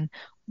man.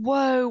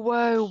 Whoa,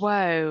 whoa,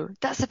 whoa.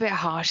 That's a bit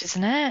harsh,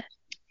 isn't it?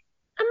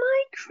 Am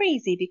I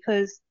crazy?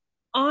 Because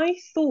I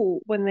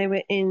thought when they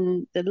were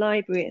in the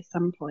library at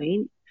some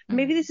point,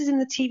 maybe this is in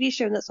the TV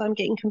show and that's why I'm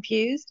getting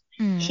confused.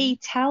 He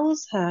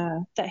tells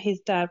her that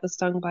his dad was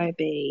stung by a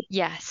bee.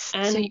 Yes.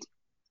 And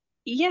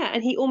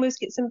and he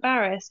almost gets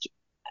embarrassed.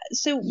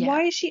 So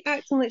why is she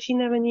acting like she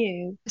never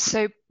knew?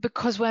 So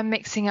because we're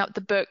mixing up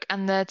the book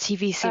and the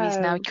TV series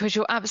now, because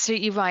you're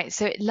absolutely right.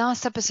 So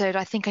last episode,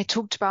 I think I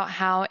talked about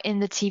how in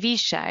the TV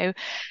show,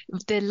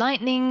 the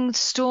lightning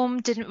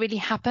storm didn't really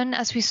happen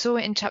as we saw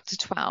it in chapter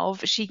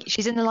 12.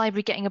 She's in the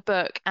library getting a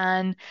book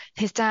and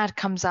his dad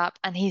comes up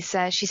and she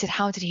said,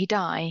 how did he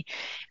die?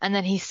 And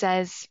then he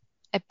says,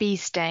 a bee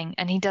sting,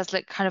 and he does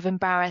look kind of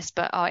embarrassed,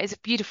 but it's a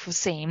beautiful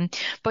scene.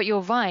 But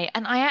you're right,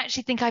 and I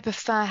actually think I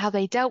prefer how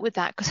they dealt with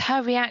that because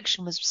her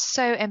reaction was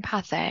so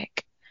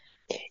empathic.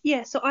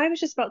 Yeah, so I was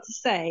just about to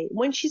say,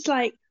 when she's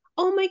like,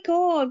 oh my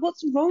God,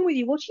 what's wrong with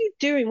you? What are you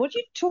doing? What are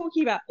you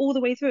talking about all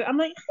the way through? I'm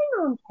like,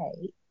 hang on,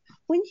 Kate.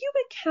 When you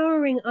were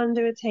cowering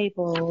under a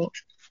table,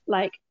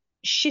 like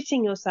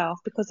shitting yourself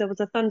because there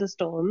was a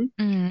thunderstorm,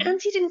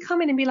 Auntie didn't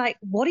come in and be like,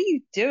 what are you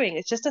doing?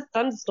 It's just a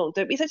thunderstorm.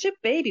 Don't be such a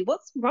baby.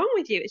 What's wrong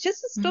with you? It's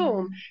just a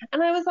storm.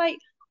 And I was like,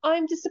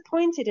 I'm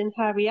disappointed in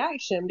her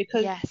reaction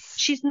because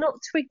she's not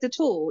twigged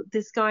at all.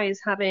 This guy is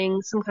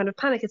having some kind of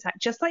panic attack,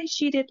 just like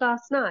she did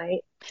last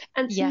night.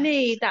 And to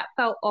me, that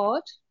felt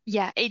odd.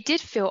 Yeah, it did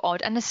feel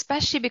odd. And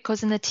especially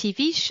because in the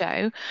TV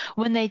show,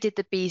 when they did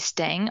the bee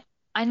sting,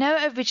 I know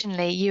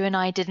originally you and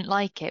I didn't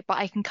like it, but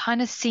I can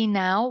kind of see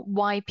now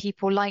why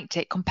people liked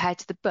it compared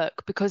to the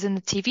book. Because in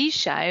the TV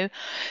show,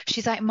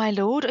 she's like, my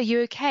lord, are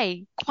you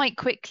okay? Quite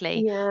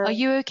quickly. Yeah. Are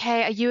you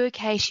okay? Are you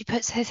okay? She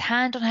puts his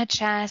hand on her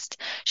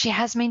chest. She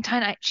has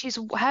maintained,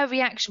 her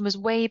reaction was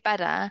way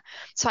better.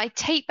 So I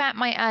take back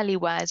my early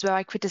words where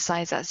I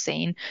criticized that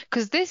scene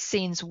because this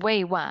scene's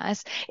way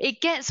worse. It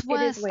gets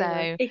worse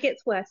though. It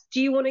gets worse. Do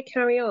you want to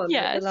carry on with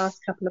Yes. the last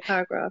couple of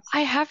paragraphs?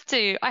 I have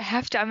to.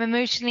 I'm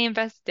emotionally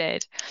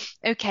invested.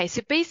 Okay,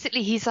 so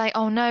basically he's like,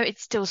 oh no,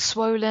 it's still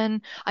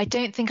swollen. I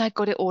don't think I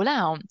got it all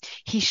out.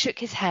 He shook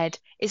his head.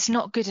 It's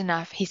not good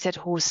enough, he said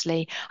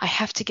hoarsely. I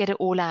have to get it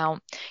all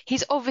out.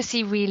 He's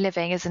obviously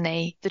reliving, isn't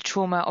he, the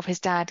trauma of his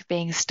dad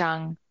being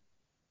stung.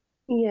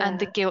 Yeah. And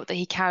the guilt that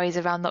he carries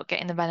around not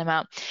getting the venom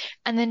out.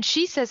 And then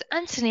she says,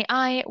 Anthony,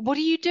 what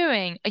are you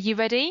doing? Are you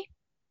ready?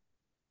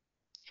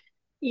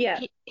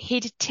 Yeah.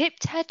 He'd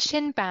tipped her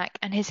chin back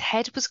and his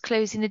head was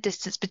closing the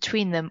distance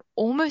between them,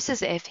 almost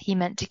as if he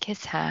meant to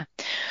kiss her.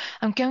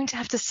 I'm going to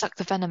have to suck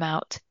the venom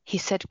out, he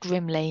said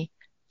grimly.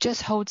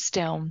 Just hold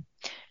still.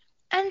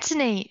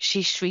 Anthony,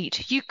 she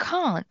shrieked, you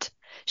can't.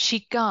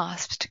 She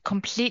gasped,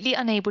 completely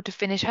unable to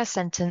finish her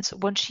sentence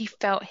once she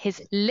felt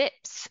his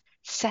lips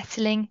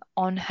settling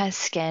on her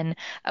skin,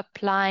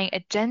 applying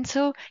a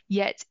gentle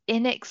yet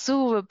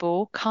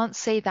inexorable, can't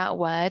say that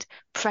word,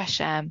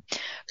 pressure,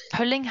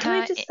 pulling her.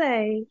 Can I just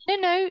say?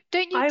 No,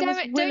 don't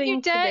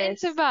you dare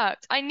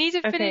interrupt. I need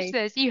to finish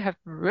this. You have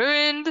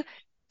ruined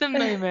the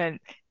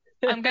moment.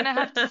 I'm going to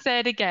have to say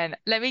it again.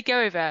 Let me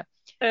go over.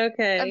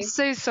 Okay. I'm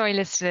so sorry,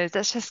 listeners.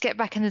 Let's just get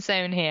back in the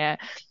zone here.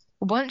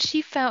 Once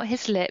she felt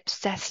his lips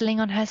settling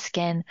on her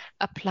skin,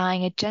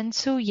 applying a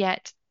gentle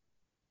yet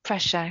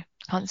pressure,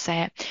 can't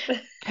say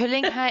it,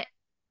 pulling her,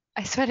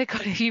 I swear to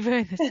God, if you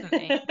ruin this for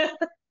me,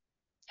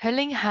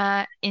 pulling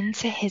her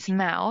into his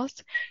mouth.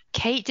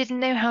 Kate didn't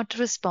know how to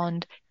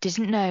respond,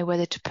 didn't know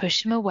whether to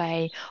push him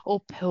away or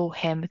pull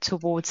him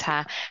towards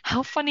her.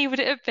 How funny would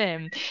it have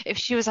been if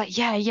she was like,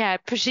 yeah, yeah,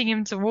 pushing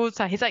him towards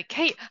her? He's like,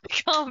 Kate, I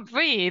can't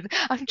breathe.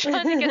 I'm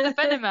trying to get the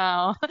venom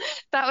out.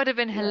 That would have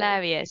been Yeah.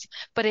 hilarious.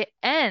 But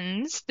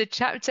the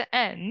chapter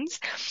ends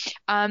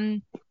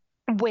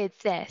with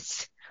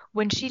this.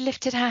 When she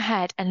lifted her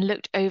head and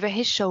looked over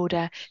his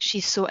shoulder,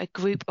 she saw a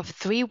group of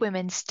 3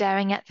 women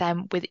staring at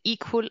them with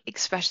equal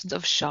expressions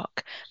of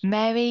shock.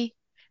 Mary,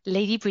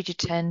 Lady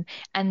Bridgerton,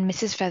 and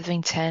Mrs.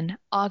 Featherington,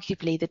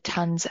 arguably the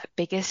ton's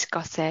biggest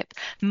gossip.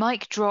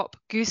 Mic drop,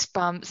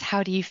 goosebumps.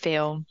 How do you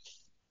feel?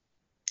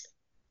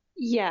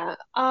 Yeah.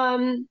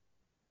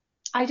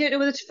 I don't know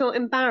whether to feel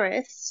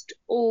embarrassed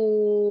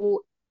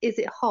or is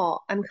it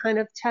hot? I'm kind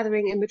of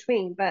tethering in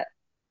between, but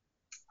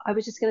I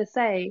was just going to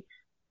say,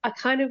 I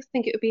kind of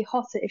think it would be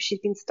hotter if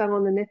she'd been stung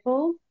on the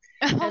nipple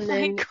Oh and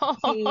my then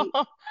he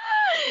God.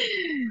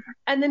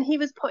 and then he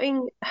was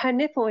putting her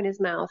nipple in his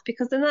mouth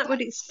because then that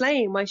would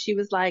explain why she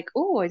was like,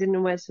 oh, I didn't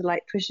know whether to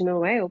like push him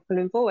away or pull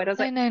him forward. I was No,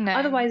 like, no, no.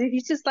 otherwise, if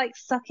he's just like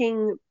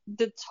sucking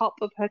the top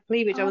of her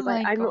cleavage, I Oh was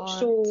like, my I'm not God.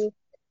 sure.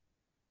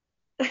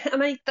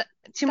 Am I That,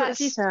 too much that's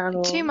detail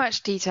too or?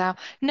 much detail.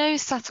 No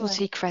Right.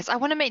 subtlety, Chris. I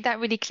want to make that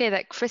really clear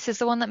that Chris is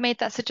the one that made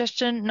that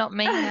suggestion, not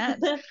me, Nat.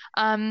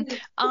 Um,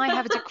 I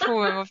have a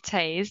decorum of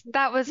taste.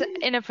 That was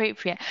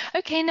inappropriate.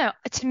 Okay, no,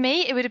 to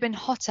me it would have been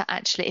hotter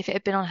actually if it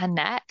had been on her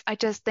neck. I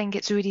just think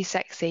it's really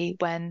sexy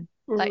when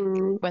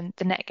Mm. when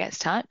the neck gets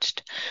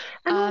touched.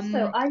 And also,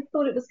 Um, I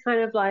thought it was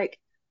kind of like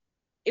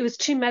it was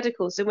too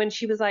medical. So when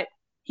she was like,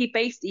 he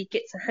basically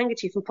gets a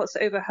handkerchief and puts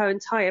it over her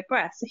entire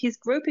breast. So he's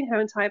groping her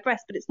entire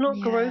breast, but it's not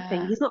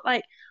groping. yeah. He's not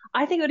like,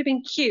 I think it would have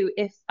been cute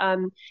if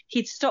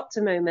he'd stopped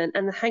a moment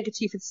and the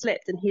handkerchief had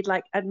slipped and he'd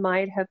like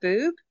admired her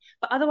boob.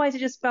 But otherwise, it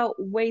just felt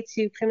way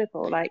too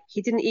clinical. Like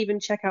he didn't even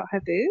check out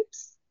her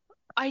boobs.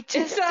 I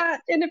Is just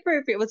that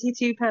inappropriate? Was he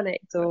too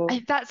panicked or?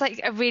 That's like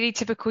a really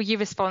typical you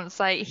response.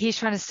 Like he's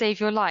trying to save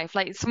your life,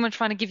 like someone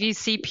trying to give you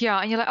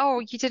CPR, and you're like, "Oh,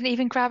 you didn't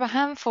even grab a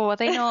handful. Are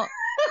they not?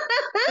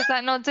 Does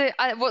that not do?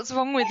 What's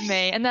wrong with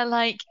me?" And they're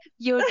like,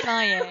 "You're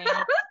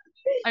dying.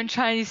 I'm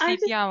trying to I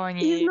just, CPR on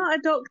he's you." not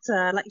a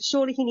doctor. Like,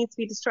 surely he needs to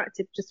be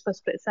distracted just for a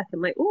split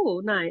second. Like,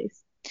 oh,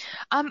 nice.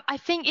 I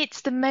think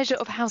it's the measure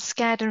of how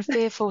scared and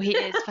fearful he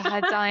is for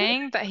her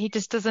dying that he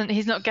just doesn't.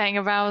 He's not getting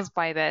aroused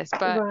by this.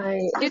 But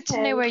Right. good to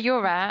know Okay. where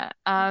you're at.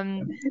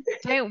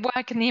 Don't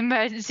work in the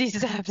emergency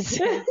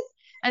services.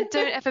 And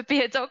don't ever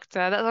be a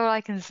doctor. That's all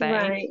I can say.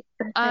 Right.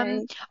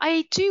 Okay.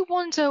 I do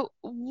wonder,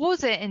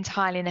 was it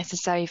entirely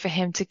necessary for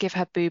him to give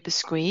her boob a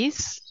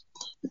squeeze?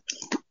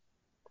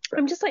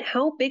 I'm just like,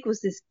 how big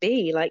was this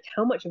bee? Like,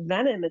 how much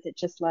venom is it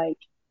just like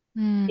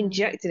Hmm.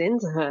 injected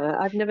into her?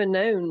 I've never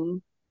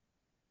known.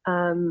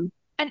 Um,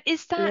 And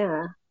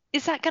yeah.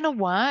 is that gonna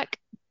work?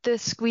 The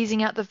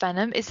squeezing out the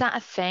venom, is that a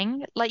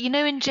thing? Like,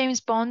 in James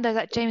Bond, there's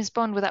that James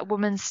Bond where that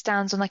woman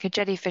stands on like a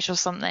jellyfish or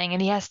something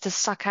and he has to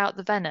suck out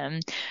the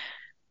venom.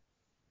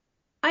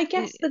 I I-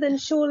 guess, but then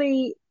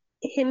surely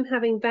him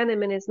having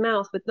venom in his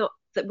mouth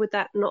would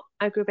that not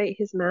aggravate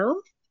his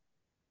mouth?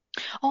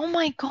 Oh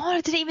my God,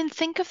 I didn't even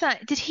think of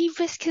that. Did he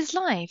risk his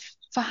life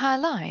for her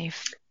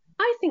life?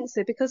 I think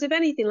so, because if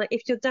anything, like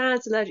if your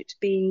dad's allergic to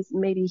bees,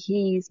 maybe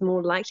he's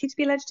more likely to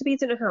be allergic to bees.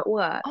 I don't know how it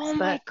Oh works,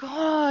 my but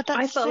God,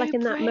 I that's felt so like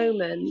in that brave.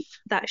 moment,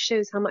 that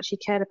shows how much he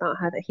cared about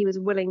her, that he was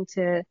willing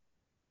to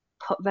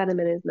put venom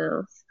in his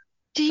mouth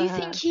Do for you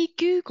think her. he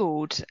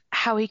Googled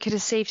how he could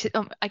have saved it?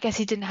 I guess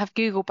he didn't have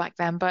Google back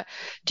then, but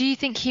do you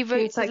think he The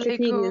wrote to the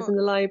encyclopedias local? in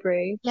the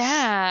library.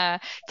 Yeah.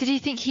 Did you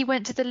think he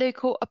went to the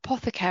local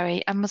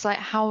apothecary and was like,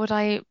 how would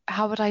I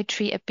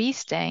treat a bee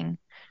sting?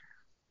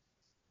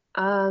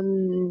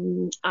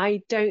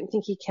 I don't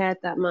think he cared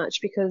that much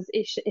because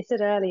it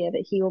said earlier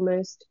that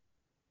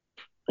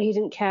he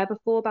didn't care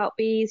before about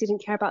bees. He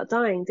didn't care about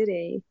dying, did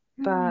he?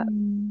 But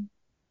Hmm.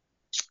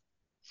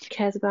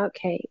 cares about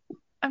Kate.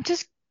 I'm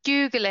just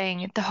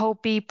Googling the whole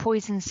bee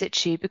poison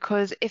situ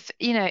because if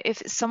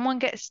someone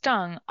gets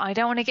stung, I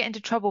don't want to get into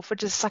trouble for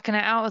just sucking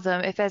it out of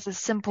them if there's a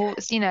simple,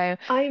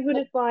 I would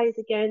what, advise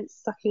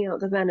against sucking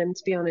out the venom,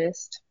 to be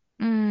honest.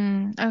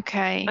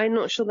 okay. I'm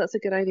not sure that's a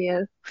good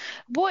idea.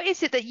 What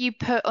is it that you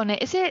put on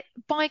it? Is it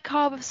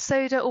bicarb of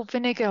soda or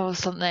vinegar or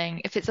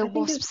something if it's a I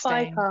think wasp it's sting?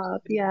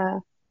 bicarb, yeah.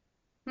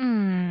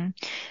 Hmm.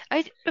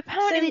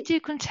 Apparently they So do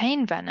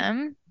contain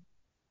venom.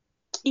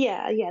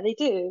 yeah, they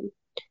do.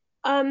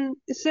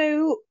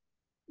 So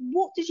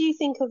what did you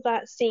think of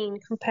that scene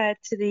compared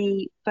to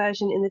the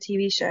version in the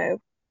TV show?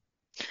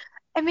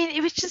 I mean,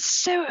 it was just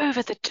so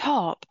over the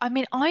top. I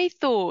mean, I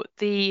thought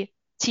the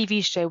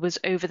TV show was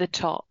over the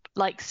top,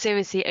 like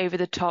seriously over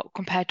the top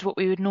compared to what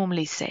we would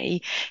normally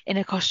see in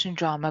a costume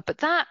drama. But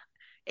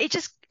it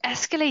just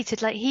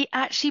escalated. Like he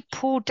actually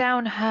pulled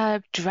down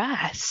her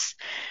dress.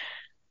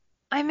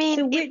 I mean,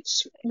 So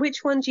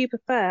which one do you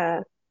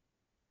prefer?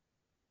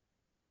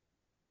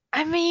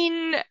 I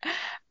mean,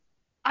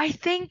 I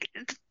think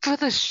for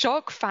the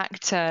shock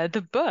factor,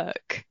 the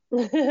book.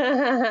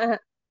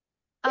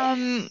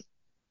 Um,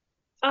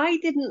 I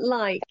didn't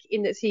like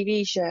in the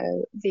TV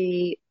show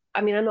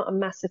I mean, I'm not a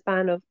massive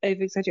fan of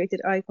over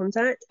exaggerated eye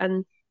contact,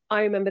 and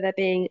I remember there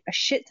being a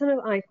shit ton of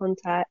eye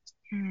contact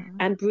Mm.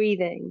 and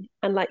breathing,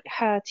 and like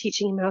her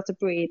teaching him how to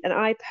breathe. And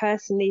I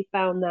personally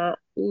found that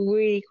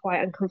really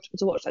quite uncomfortable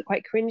to watch, like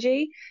quite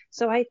cringy.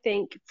 So I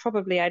think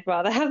probably I'd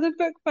rather have the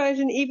book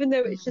version, even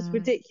though it's just Mm.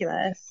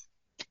 ridiculous.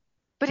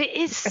 But it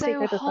is I think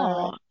so I prefer it.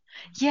 hot.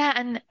 Yeah,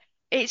 and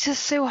it's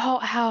just so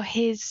hot how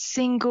his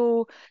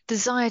single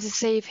desire to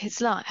save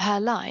her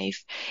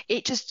life,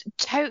 it just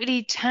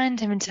totally turned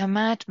him into a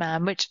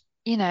madman, which,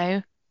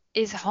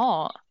 is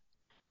hot.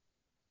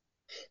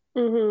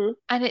 Hmm.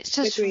 And it's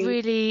just Agreed.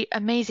 really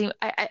amazing.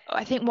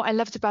 I think what I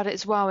loved about it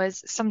as well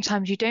is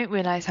sometimes you don't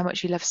realize how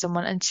much you love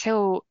someone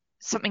until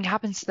something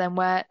happens to them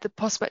where the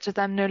prospect of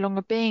them no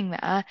longer being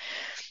there,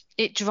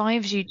 it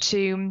drives you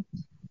to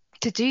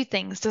do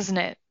things, doesn't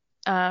it?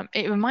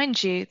 It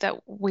reminds you that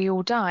we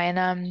all die.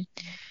 And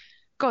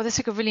God, this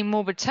took a really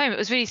morbid tone. It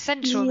was really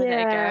sensual a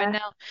minute ago, and Yeah.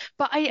 now,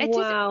 but I did.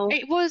 Wow.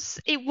 It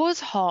was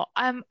hot.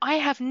 I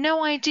have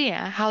no idea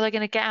how they're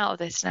going to get out of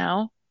this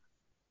now.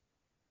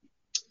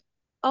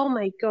 Oh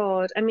my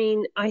God. I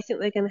mean, I think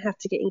they're going to have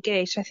to get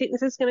engaged. I think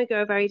this is going to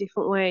go a very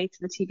different way to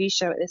the TV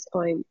show at this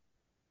point.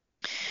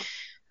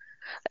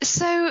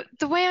 So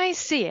the way I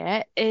see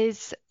it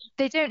is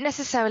they don't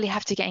necessarily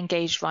have to get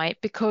engaged, right?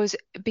 Because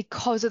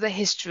of the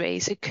history.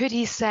 So could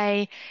he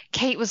say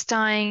Kate was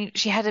dying,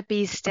 she had a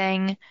bee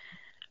sting?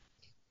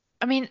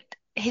 I mean,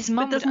 his But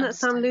mum would doesn't that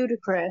sound understand.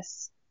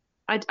 ludicrous?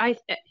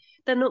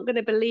 They're not going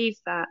to believe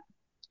that.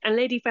 And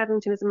Lady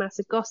Featherington is a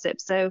massive gossip,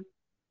 so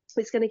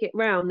it's going to get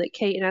round that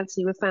Kate and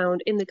Anthony were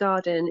found in the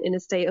garden in a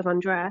state of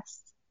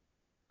undress.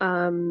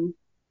 Um,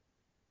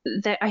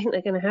 I think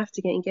they're going to have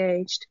to get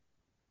engaged.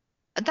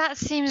 That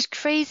seems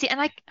crazy.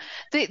 And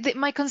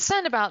my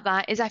concern about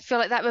that is I feel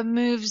like that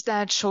removes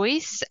their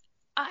choice.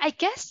 I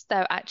guess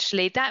though,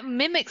 actually, that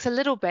mimics a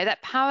little bit,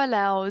 that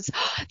parallels,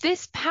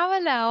 this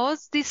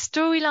parallels the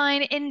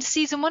storyline in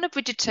season 1 of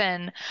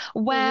Bridgerton,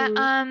 where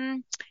Hmm.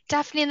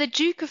 Daphne and the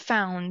Duke are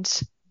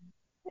found.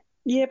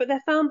 Yeah, but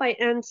they're found by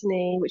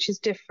Anthony, which is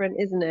different,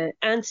 isn't it?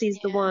 Anthony's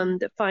the Yeah. one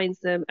that finds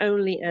them,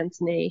 only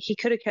Anthony. He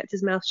could have kept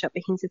his mouth shut,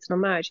 but he insisted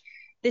on marriage.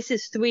 This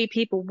is three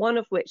people, one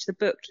of which the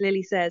book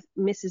clearly says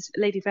Mrs.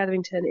 Lady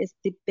Featherington is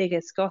the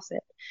biggest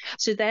gossip.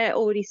 So they're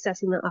already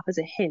setting that up as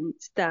a hint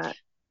that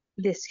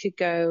this could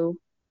go,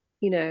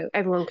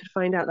 everyone could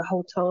find out the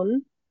whole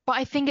ton. But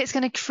I think it's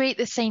going to create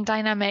the same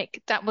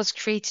dynamic that was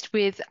created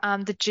with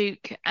the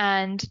Duke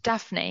and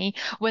Daphne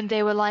when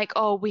they were like,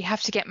 "Oh, we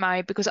have to get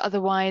married because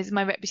otherwise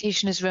my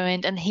reputation is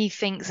ruined," and he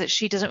thinks that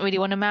she doesn't really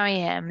want to marry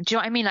him. Do you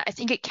know what I mean? Like, I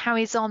think it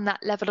carries on that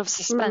level of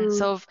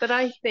suspense of, But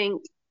I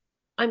think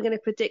I'm going to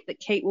predict that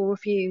Kate will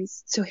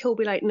refuse. So he'll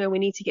be like, no, we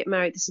need to get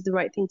married. This is the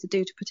right thing to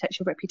do to protect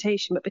your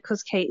reputation. But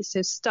because Kate is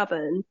so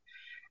stubborn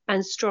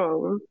and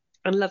strong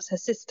and loves her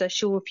sister,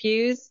 she'll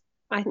refuse.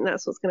 I think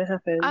that's what's going to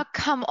happen. "Oh,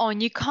 come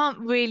on, you can't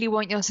really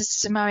want your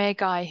sister to marry a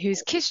guy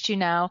who's kissed you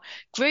now,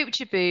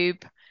 groped your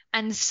boob,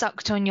 and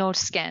sucked on your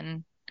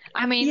skin."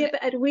 I Yeah, mean,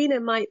 but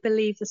Edwina might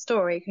believe the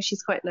story because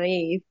she's quite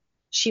naive.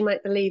 She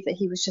might believe that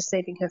he was just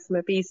saving her from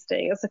a bee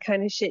sting. That's the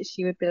kind of shit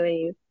she would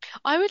believe.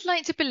 I would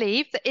like to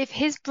believe that if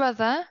his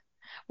brother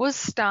was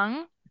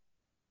stung,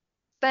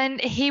 then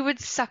he would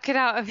suck it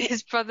out of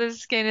his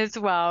brother's skin as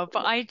well.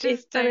 But I If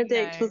just don't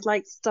Benedict know. was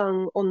like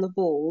stung on the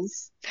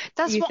balls, do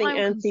That's you what think I'm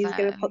Anthony's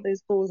going to put concerned.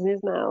 those balls in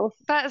his mouth?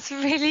 That's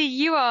really,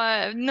 you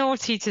are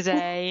naughty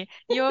today.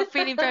 You're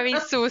feeling very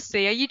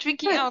saucy. Are you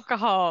drinking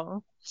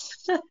alcohol?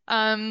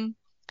 Um,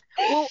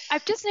 well,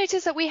 I've just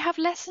noticed that we have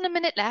less than a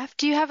minute left.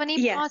 Do you have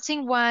any Yes.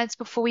 parting words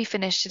before we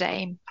finish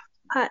today?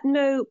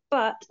 No,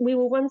 but we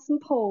will run some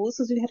polls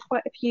because we had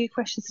quite a few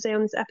questions today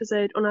on this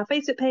episode on our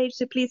Facebook page.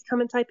 So please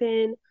come and type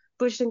in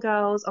Bridgerton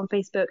Girls on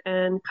Facebook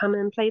and come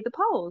and play the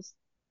polls.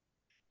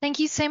 Thank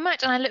you so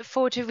much, and I look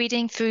forward to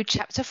reading through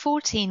chapter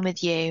 14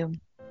 with you.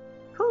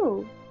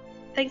 Cool.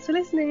 Thanks for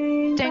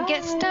listening. Don't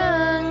get Bye.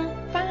 stung.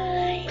 Bye.